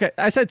Jameis. Okay,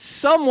 I said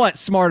somewhat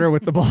smarter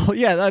with the ball.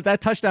 Yeah, that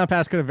touchdown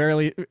pass could have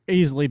very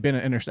easily been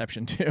an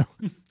interception too.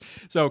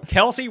 So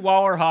Kelce,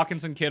 Waller,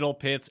 Hawkinson, Kittle,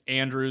 Pitts,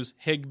 Andrews,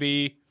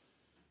 Higbee.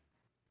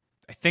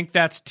 I think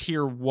that's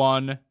tier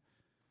 1. I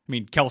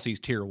mean, Kelsey's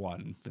tier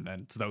 1, and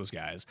then it's those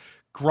guys.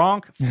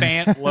 Gronk,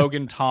 Fant,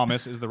 Logan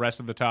Thomas is the rest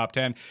of the top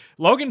 10.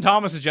 Logan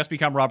Thomas has just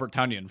become Robert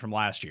Tonyan from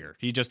last year.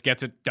 He just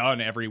gets it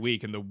done every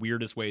week in the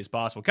weirdest ways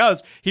possible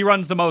because he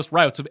runs the most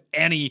routes of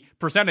any,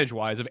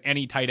 percentage-wise, of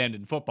any tight end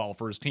in football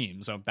for his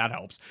team, so that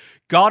helps.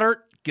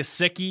 Goddard,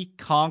 Gesicki,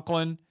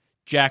 Conklin,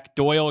 Jack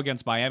Doyle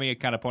against Miami. I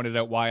kind of pointed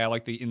out why I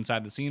like the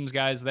inside-the-seams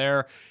guys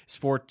there.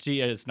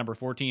 It's number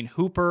 14.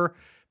 Hooper,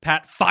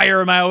 Pat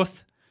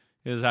Firemouth,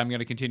 as I'm going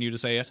to continue to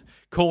say it.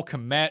 Cole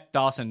Kmet,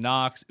 Dawson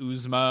Knox,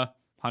 Uzma,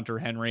 Hunter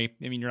Henry.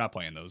 I mean, you're not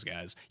playing those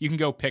guys. You can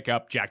go pick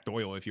up Jack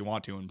Doyle if you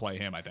want to and play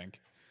him, I think.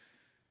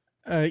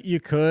 You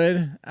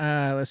could.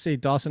 Let's see.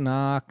 Dawson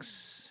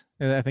Knox,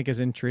 I think, is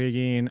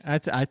intriguing.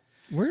 Do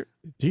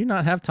you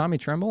not have Tommy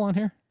Tremble on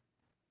here?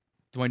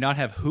 Do I not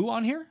have who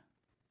on here?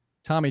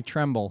 Tommy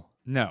Tremble.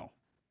 No.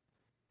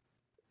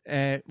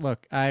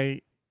 Look,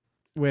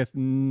 with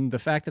the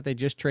fact that they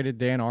just traded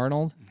Dan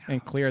Arnold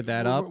and cleared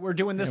that up. We're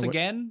doing this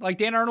again? Like,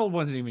 Dan Arnold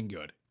wasn't even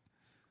good.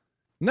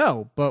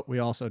 No, but we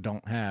also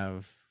don't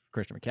have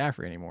Christian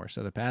McCaffrey anymore,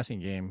 so the passing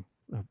game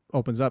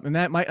opens up. And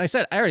that might,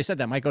 I already said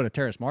that might go to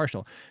Terrace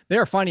Marshall. They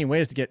are finding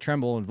ways to get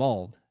Tremble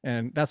involved,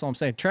 and that's all I'm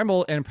saying.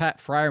 Tremble and Pat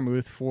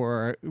Freiermuth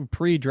for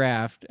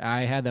pre-draft,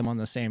 I had them on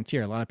the same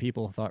tier. A lot of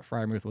people thought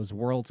Freiermuth was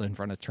worlds in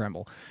front of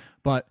Tremble,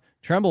 but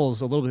Tremble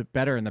is a little bit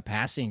better in the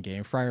passing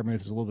game.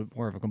 Freiermuth is a little bit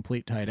more of a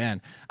complete tight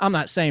end. I'm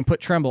not saying put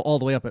Tremble all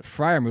the way up at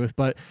Freiermuth,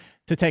 but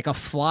to take a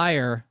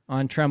flyer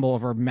on Tremble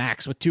over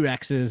Max with 2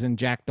 X's and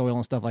Jack Doyle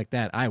and stuff like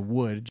that, I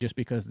would, just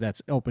because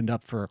that's opened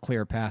up for a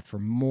clear path for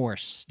more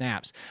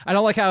snaps. I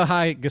don't like how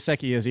high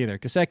Gesicki is either.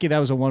 Gesicki, that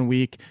was a 1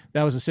 week.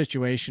 That was a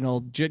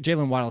situational.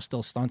 Jalen Waddle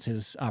still stunts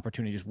his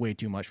opportunities way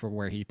too much for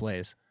where he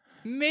plays.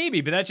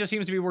 Maybe, but that just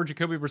seems to be where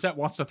Jacoby Brissett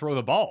wants to throw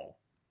the ball.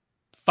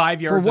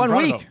 5 yards for in 1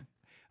 front week. of him.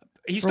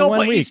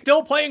 He's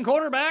still playing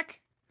quarterback?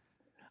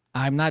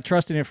 I'm not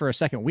trusting it for a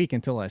second week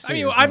until I see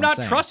it. I'm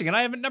not trusting it.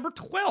 I have it number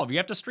 12. You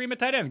have to stream a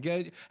tight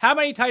end. How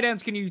many tight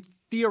ends can you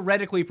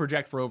theoretically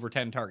project for over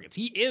 10 targets?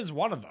 He is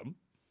one of them.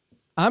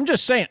 I'm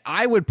just saying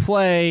I would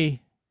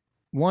play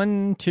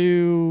 1,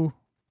 2,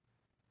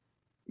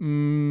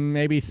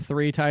 maybe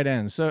 3 tight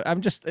ends. So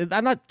I'm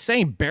not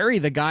saying bury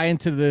the guy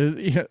into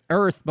the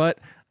earth, but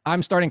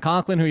I'm starting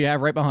Conklin, who you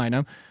have right behind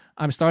him.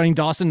 I'm starting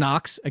Dawson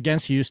Knox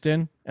against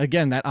Houston.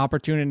 Again, that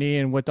opportunity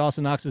and what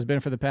Dawson Knox has been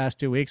for the past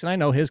 2 weeks. And I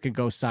know his could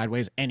go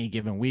sideways any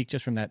given week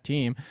just from that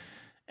team.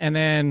 And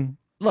then,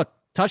 look,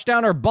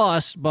 touchdown or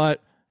bust,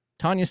 but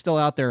Tanya's still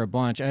out there a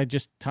bunch.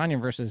 Tanya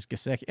versus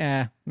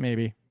Gesicki,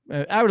 maybe.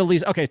 I would at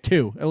least,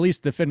 2. At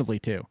least definitively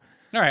 2.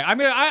 All right, I'm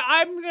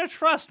gonna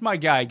trust my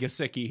guy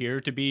Gesicki here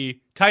to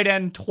be tight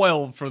end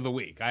 12 for the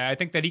week. I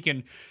think that he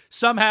can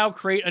somehow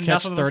create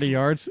enough Catch of 30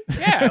 yards.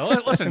 Yeah,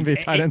 listen, be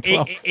tight end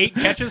 12. eight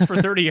catches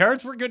for 30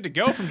 yards. We're good to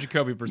go from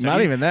Jacoby Brissett. Not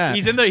even that.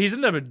 He's in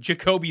the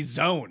Jacoby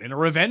zone in a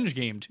revenge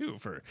game too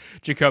for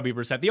Jacoby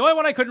Brissett. The only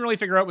one I couldn't really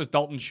figure out was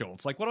Dalton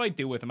Schultz. Like, what do I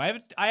do with him?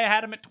 I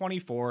had him at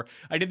 24.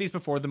 I did these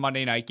before the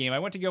Monday night game. I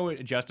went to go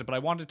adjust it, but I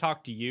wanted to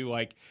talk to you.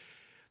 Like,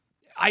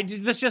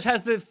 this just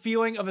has the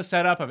feeling of a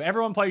setup of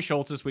everyone plays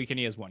Schultz this week and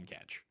he has 1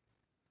 catch.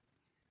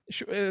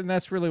 And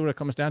that's really what it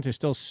comes down to.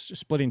 Still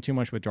splitting too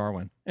much with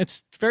Jarwin.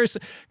 It's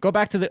go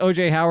back to the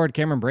OJ Howard,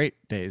 Cameron Brate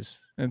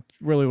days. And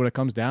really what it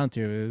comes down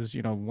to is,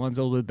 one's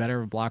a little bit better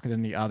of a blocker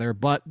than the other,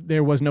 but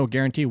there was no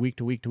guarantee week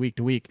to week to week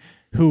to week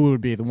who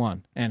would be the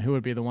one and who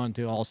would be the one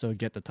to also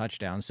get the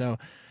touchdown. So,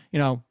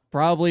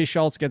 probably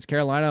Schultz gets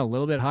Carolina a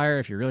little bit higher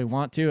if you really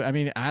want to. I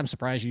mean, I'm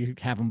surprised you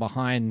have him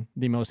behind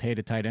the most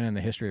hated tight end in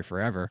the history of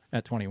forever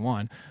at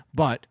 21.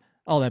 But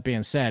all that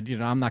being said,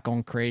 I'm not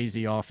going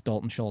crazy off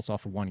Dalton Schultz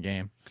off of 1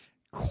 game.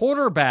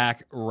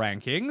 Quarterback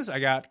rankings. I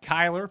got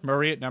Kyler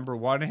Murray at number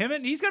 1.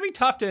 He's going to be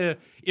tough to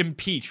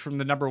impeach from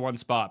the number 1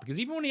 spot because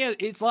even when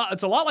it's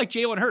a lot like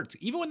Jalen Hurts.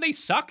 Even when they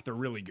suck, they're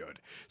really good.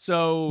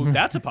 So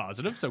that's a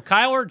positive. So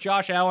Kyler,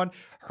 Josh Allen,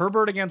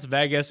 Herbert against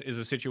Vegas is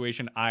a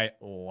situation I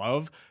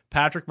love.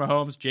 Patrick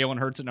Mahomes, Jalen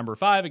Hurts at number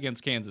 5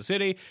 against Kansas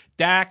City.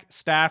 Dak,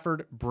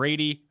 Stafford,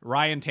 Brady,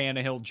 Ryan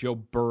Tannehill, Joe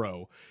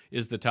Burrow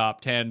is the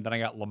top 10. Then I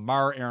got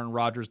Lamar, Aaron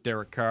Rodgers,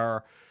 Derek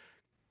Carr,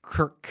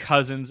 Kirk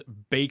Cousins,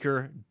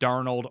 Baker,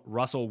 Darnold,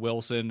 Russell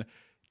Wilson,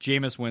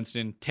 Jameis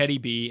Winston, Teddy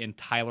B, and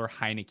Tyler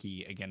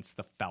Heineke against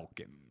the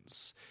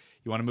Falcons.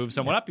 You want to move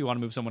someone up? You want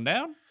to move someone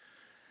down?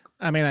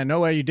 I mean, I know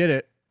why you did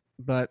it,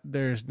 but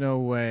there's no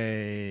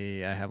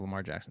way I have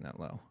Lamar Jackson that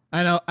low.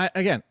 I know.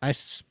 I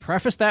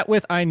preface that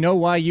with I know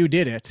why you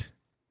did it,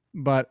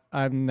 but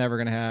I'm never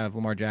going to have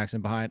Lamar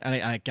Jackson behind.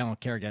 I don't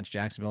care against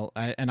Jacksonville,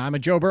 and I'm a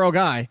Joe Burrow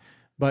guy,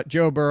 but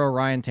Joe Burrow,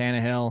 Ryan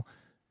Tannehill,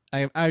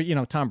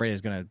 Tom Brady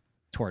is going to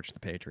torch the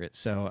Patriots,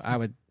 so I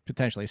would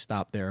potentially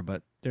stop there,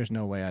 but there's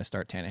no way I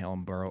start Tannehill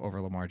and Burrow over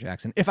Lamar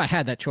Jackson if I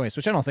had that choice,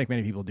 which I don't think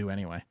many people do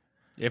anyway.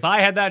 If I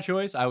had that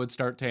choice, I would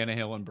start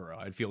Tannehill and Burrow.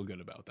 I'd feel good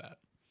about that.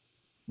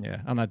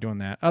 Yeah, I'm not doing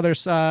that. Other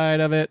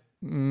side of it,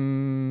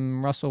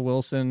 Russell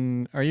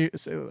Wilson. Are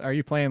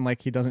you playing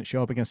like he doesn't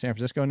show up against San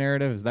Francisco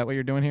narrative? Is that what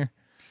you're doing here?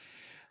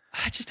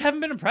 I just haven't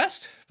been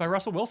impressed by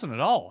Russell Wilson at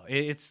all.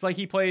 It's like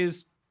he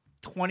plays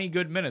 20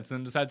 good minutes and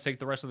then decides to take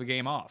the rest of the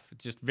game off.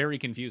 It's just very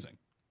confusing.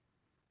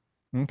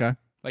 Okay.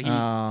 Like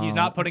he's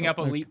not putting up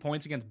elite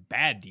points against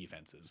bad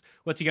defenses.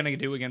 What's he going to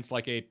do against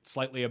like a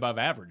slightly above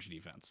average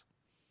defense?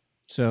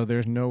 So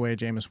there's no way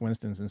Jameis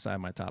Winston's inside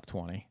my top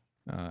 20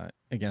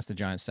 against the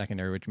Giants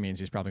secondary, which means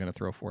he's probably going to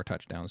throw 4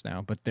 touchdowns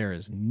now. But there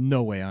is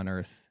no way on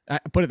earth.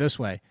 Put it this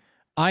way.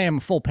 I am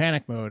full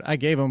panic mode. I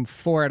gave him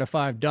 4 out of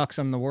 5 ducks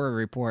on the Worry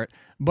Report,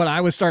 but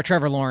I would start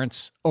Trevor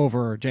Lawrence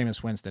over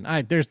Jameis Winston.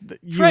 There's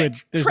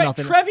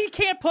nothing. Trevi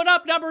can't put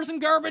up numbers in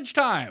garbage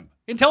time.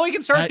 Until he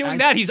can start doing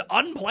that, he's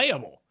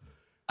unplayable.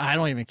 I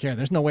don't even care.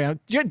 There's no way.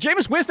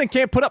 Jameis Winston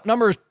can't put up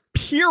numbers,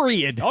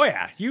 period. Oh,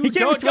 yeah. He can't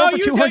even throw for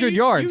 200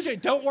 yards.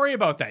 Don't worry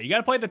about that. You got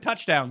to play the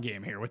touchdown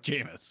game here with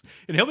Jameis,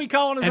 and he'll be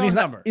calling his own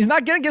number. He's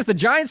not getting against the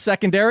Giants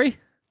secondary.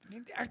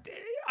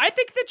 I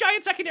think the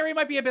Giants secondary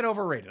might be a bit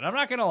overrated. I'm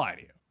not going to lie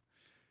to you.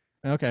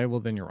 Okay, well,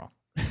 then you're wrong.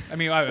 I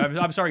mean,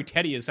 I'm sorry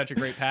Teddy is such a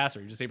great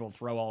passer. He's just able to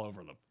throw all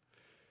over them.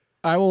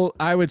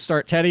 I would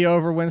start Teddy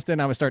over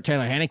Winston. I would start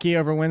Taylor Heineke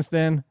over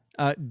Winston.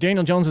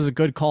 Daniel Jones is a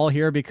good call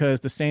here because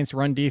the Saints'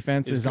 run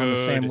defense is on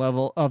the same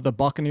level of the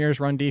Buccaneers'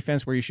 run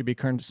defense, where you should be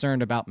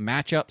concerned about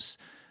matchups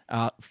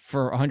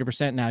for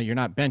 100%. Now, you're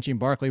not benching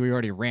Barkley. We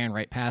already ran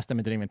right past him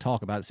and didn't even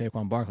talk about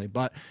Saquon Barkley,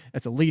 but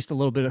it's at least a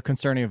little bit of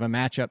concerning of a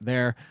matchup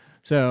there.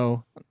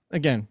 So,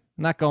 again,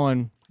 not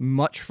going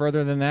much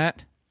further than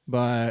that,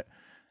 but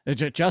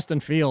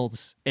Justin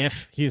Fields,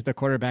 if he's the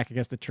quarterback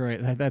against Detroit,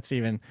 that's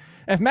even...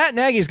 If Matt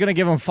Nagy's going to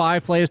give him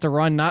 5 plays to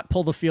run, not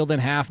pull the field in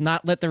half,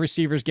 not let the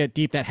receivers get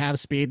deep that have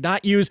speed,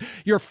 not use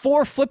your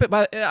 4 flip it...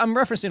 I'm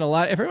referencing a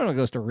lot. If everyone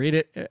goes to read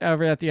it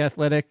over at The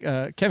Athletic,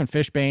 Kevin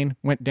Fishbane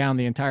went down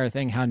the entire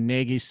thing, how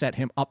Nagy set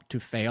him up to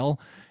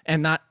fail,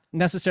 and not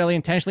necessarily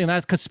intentionally,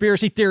 not a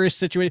conspiracy theorist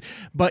situation,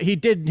 but he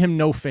did him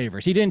no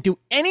favors. He didn't do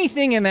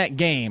anything in that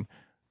game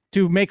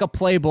to make a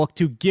playbook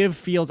to give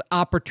Fields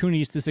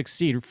opportunities to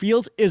succeed.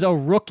 Fields is a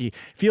rookie.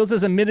 Fields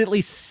has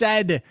admittedly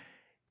said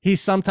he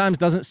sometimes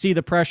doesn't see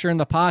the pressure in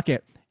the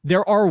pocket.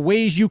 There are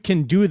ways you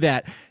can do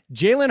that.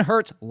 Jalen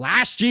Hurts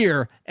last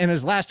year, in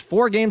his last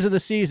 4 games of the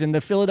season, the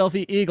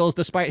Philadelphia Eagles,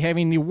 despite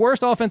having the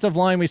worst offensive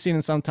line we've seen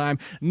in some time,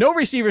 no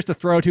receivers to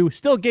throw to,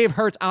 still gave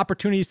Hurts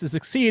opportunities to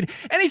succeed,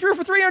 and he threw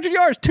for 300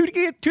 yards, two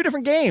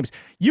different games.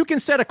 You can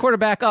set a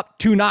quarterback up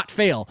to not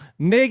fail.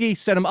 Nagy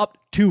set him up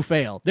to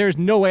fail. There's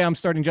no way I'm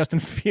starting Justin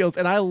Fields,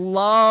 and I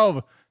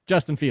love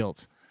Justin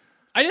Fields.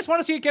 I just want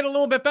to see it get a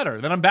little bit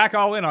better. Then I'm back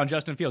all in on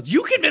Justin Fields.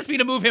 You convinced me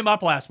to move him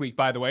up last week,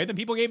 by the way. Then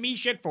people gave me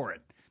shit for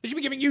it. They should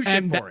be giving you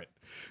shit for it.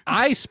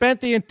 I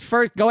spent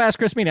go ask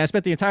Chris Meany. I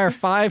spent the entire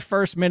 5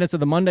 first minutes of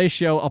the Monday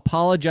show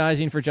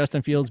apologizing for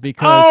Justin Fields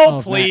because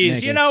of please. Matt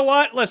Nagy. You know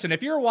what? Listen,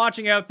 if you're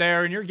watching out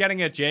there and you're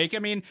getting at Jake, I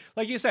mean,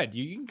 like you said,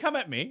 you can come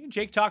at me.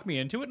 Jake talked me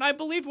into it, and I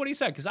believe what he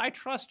said because I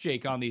trust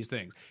Jake on these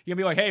things. You can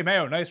be like, hey,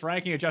 Mayo, nice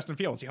ranking of Justin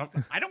Fields. You know,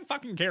 I don't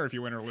fucking care if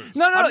you win or lose.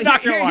 No.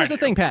 Here's the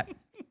thing, Pat.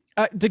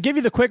 To give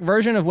you the quick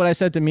version of what I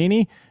said to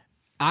Meany,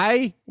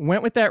 I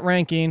went with that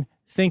ranking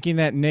thinking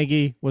that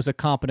Nagy was a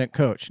competent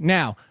coach.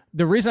 Now,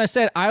 the reason I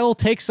said I will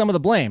take some of the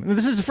blame, and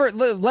this is for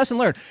lesson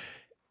learned.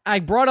 I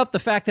brought up the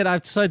fact that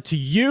I've said to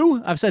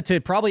you, I've said to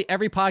probably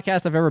every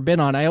podcast I've ever been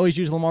on, I always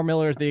use Lamar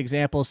Miller as the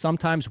example.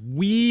 Sometimes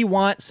we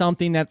want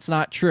something that's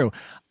not true.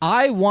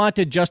 I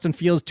wanted Justin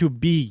Fields to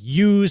be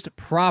used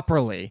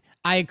properly.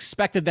 I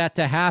expected that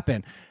to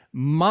happen.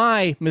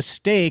 My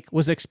mistake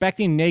was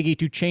expecting Nagy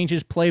to change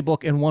his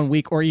playbook in 1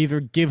 week or either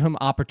give him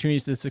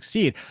opportunities to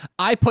succeed.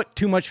 I put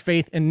too much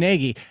faith in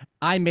Nagy.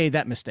 I made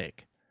that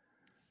mistake.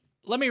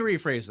 Let me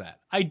rephrase that.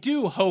 I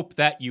do hope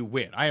that you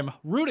win. I am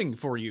rooting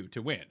for you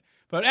to win.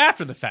 But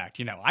after the fact,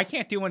 I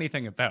can't do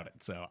anything about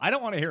it. So I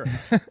don't want to hear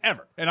it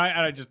ever. And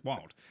I just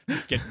won't.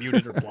 Get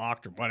muted or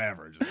blocked or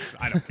whatever.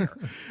 I don't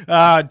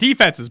care.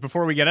 Defenses,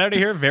 before we get out of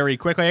here, very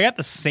quickly. I got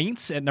the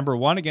Saints at number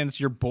 1 against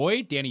your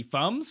boy, Danny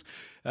Fums.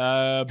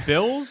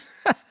 Bills,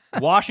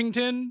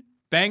 Washington,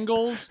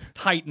 Bengals,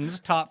 Titans,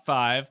 top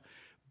 5.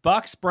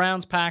 Bucks,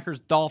 Browns, Packers,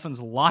 Dolphins,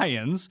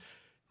 Lions.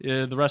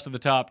 The rest of the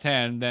top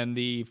 10. Then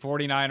the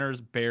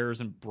 49ers,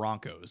 Bears, and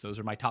Broncos. Those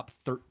are my top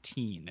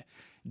 13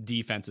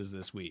 defenses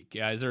this week.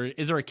 Is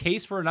there a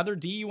case for another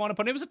D you want to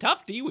put in? It was a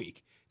tough D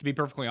week, to be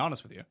perfectly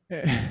honest with you.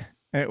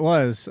 It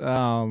was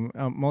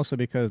mostly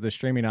because the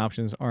streaming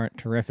options aren't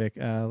terrific.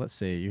 Let's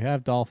see. You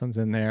have Dolphins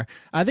in there.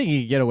 I think you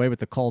can get away with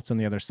the Colts on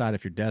the other side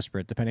if you're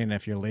desperate, depending on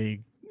if your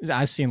league.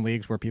 I've seen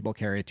leagues where people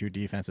carry 2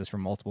 defenses for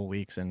multiple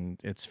weeks, and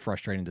it's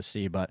frustrating to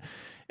see. But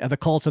the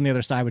Colts on the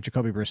other side with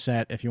Jacoby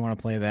Brissett, if you want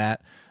to play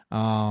that.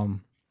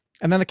 And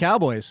then the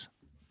Cowboys.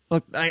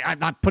 Look, I'm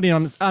not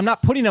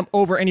putting them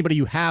over anybody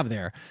you have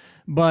there,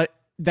 but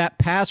that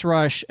pass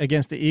rush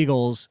against the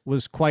Eagles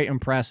was quite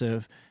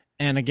impressive.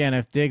 And again,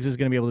 if Diggs is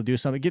going to be able to do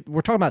something, we're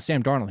talking about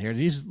Sam Darnold here.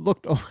 He's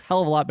looked a hell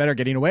of a lot better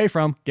getting away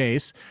from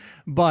Gase,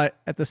 but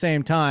at the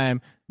same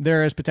time,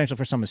 there is potential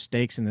for some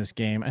mistakes in this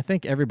game. I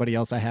think everybody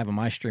else I have on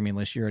my streaming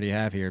list you already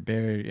have here.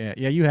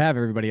 Yeah, you have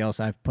everybody else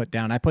I've put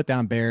down. I put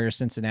down Bears,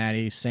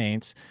 Cincinnati,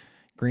 Saints,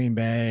 Green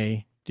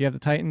Bay. Do you have the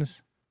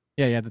Titans?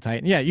 Yeah, you have the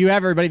Titans. Yeah, you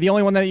have everybody. The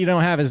only one that you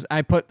don't have is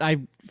I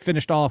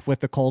finished off with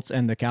the Colts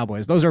and the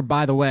Cowboys. Those are,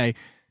 by the way,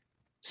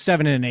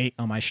 7 and 8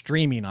 on my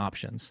streaming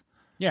options.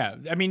 Yeah,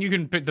 I mean, you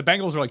can pick, the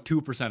Bengals are like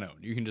 2%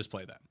 owned. You can just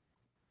play them.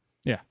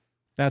 Yeah,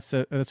 that's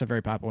a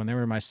very popular one. They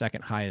were my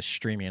second highest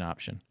streaming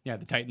option. Yeah,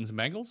 the Titans and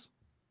Bengals.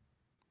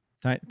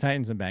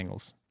 Titans and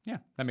Bengals. Yeah,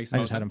 that makes I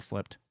most just sense. had them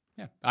flipped.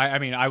 Yeah, I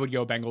mean, I would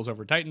go Bengals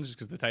over Titans just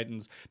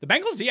because the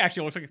Bengals D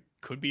actually looks like it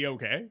could be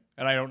okay,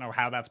 and I don't know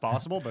how that's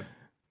possible, but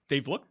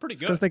they've looked pretty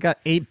good. Because they got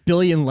 8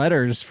 billion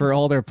letters for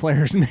all their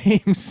players'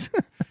 names.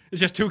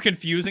 It's just too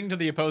confusing to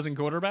the opposing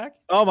quarterback.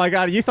 Oh my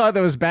God! You thought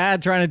that was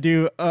bad trying to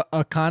do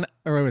Akina.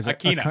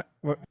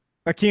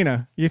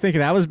 You think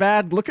that was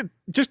bad?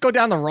 Just go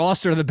down the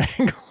roster of the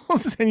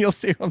Bengals and you'll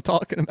see what I'm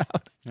talking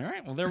about. All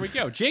right, well there we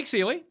go. Jake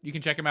Seeley, you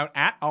can check him out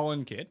at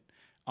AllenKid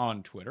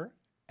on Twitter,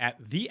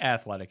 at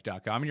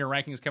theathletic.com, and your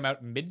rankings come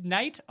out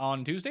midnight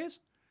on Tuesdays.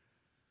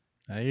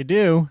 You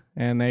do,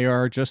 and they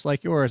are just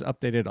like yours,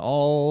 updated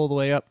all the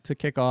way up to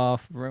kickoff.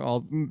 We're all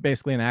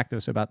basically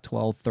inactive, so about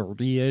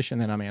 12:30ish,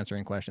 and then I'm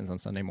answering questions on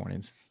Sunday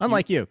mornings.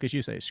 Unlike you, because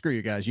you say, "Screw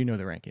you guys, you know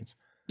the rankings."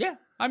 Yeah,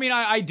 I mean,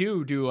 I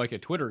do like a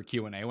Twitter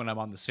Q&A when I'm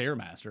on the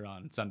Stairmaster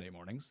on Sunday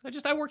mornings.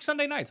 I work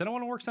Sunday nights. I don't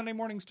want to work Sunday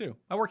mornings too.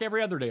 I work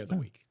every other day of the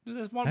week.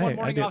 There's one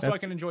morning off so I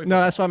can enjoy football.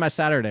 No, that's why my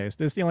Saturdays.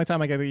 This is the only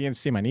time I get to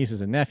see my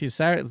nieces and nephews.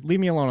 Saturdays, leave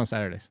me alone on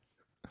Saturdays.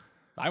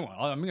 I'm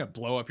going to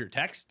blow up your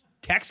text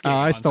game.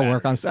 I still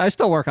work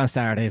on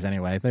Saturdays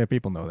anyway.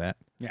 People know that.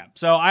 Yeah.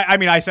 So I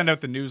mean, I send out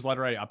the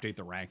newsletter, I update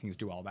the rankings,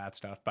 do all that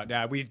stuff.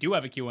 But we do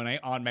have a Q&A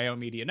on Mayo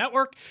Media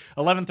Network,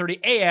 11:30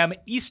 a.m.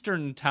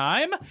 Eastern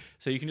time.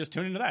 So you can just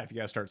tune into that if you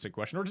guys start a sick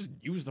question, or just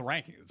use the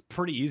rankings. It's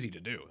pretty easy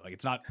to do. Like,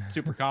 it's not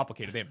super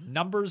complicated. They have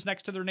numbers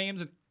next to their names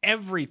and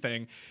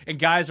everything. And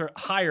guys are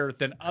higher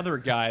than other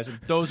guys. And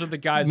those are the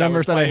guys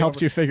numbers that I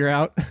helped you figure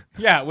out.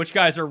 Yeah, which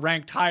guys are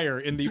ranked higher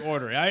in the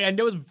order. I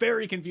know it's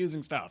very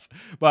confusing stuff,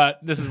 but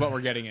this is what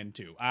we're getting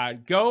into.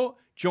 Go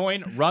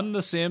join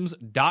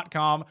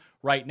runthesims.com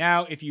right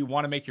now if you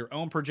want to make your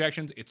own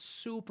projections. It's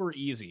super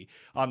easy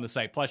on the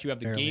site. Plus, you have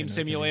the game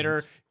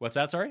simulator. What's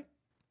that? Sorry?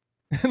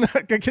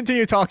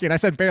 Continue talking. I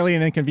said barely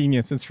an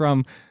inconvenience. It's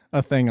from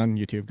a thing on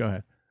YouTube. Go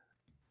ahead.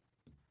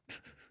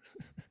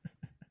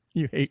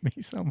 You hate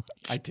me so much.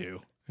 I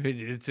do.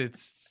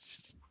 It's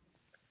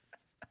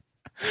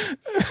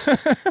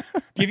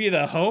give you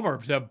the homer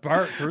to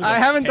Bart through the I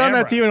haven't done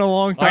that to you in a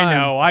long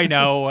time. I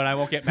know, and I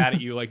won't get mad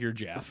at you like you're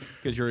Jeff,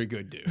 because you're a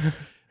good dude.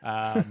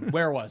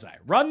 Where was I?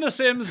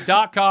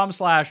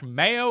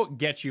 runthesims.com/Mayo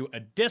gets you a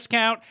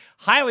discount.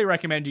 Highly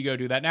recommend you go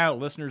do that now.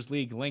 Listeners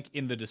League link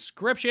in the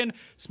description.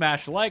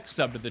 Smash like,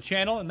 sub to the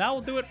channel, and that will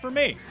do it for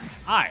me.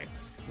 I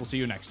will see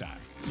you next time.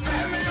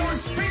 Mayo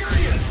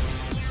experience.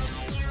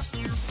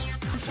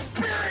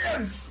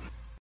 Experience.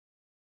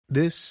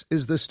 This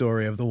is the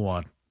story of the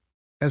one.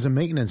 As a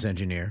maintenance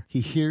engineer, he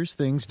hears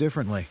things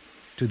differently.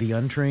 To the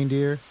untrained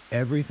ear,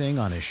 everything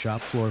on his shop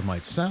floor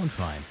might sound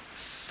fine,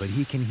 but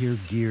he can hear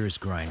gears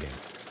grinding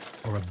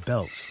or a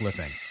belt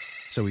slipping.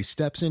 So he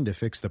steps in to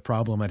fix the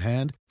problem at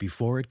hand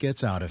before it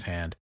gets out of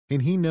hand.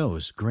 And he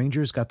knows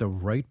Grainger's got the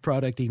right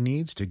product he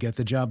needs to get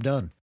the job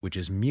done, which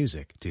is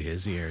music to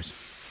his ears.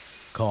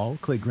 Call,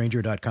 click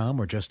Grainger.com,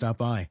 or just stop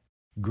by.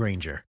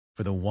 Grainger,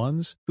 for the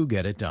ones who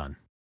get it done.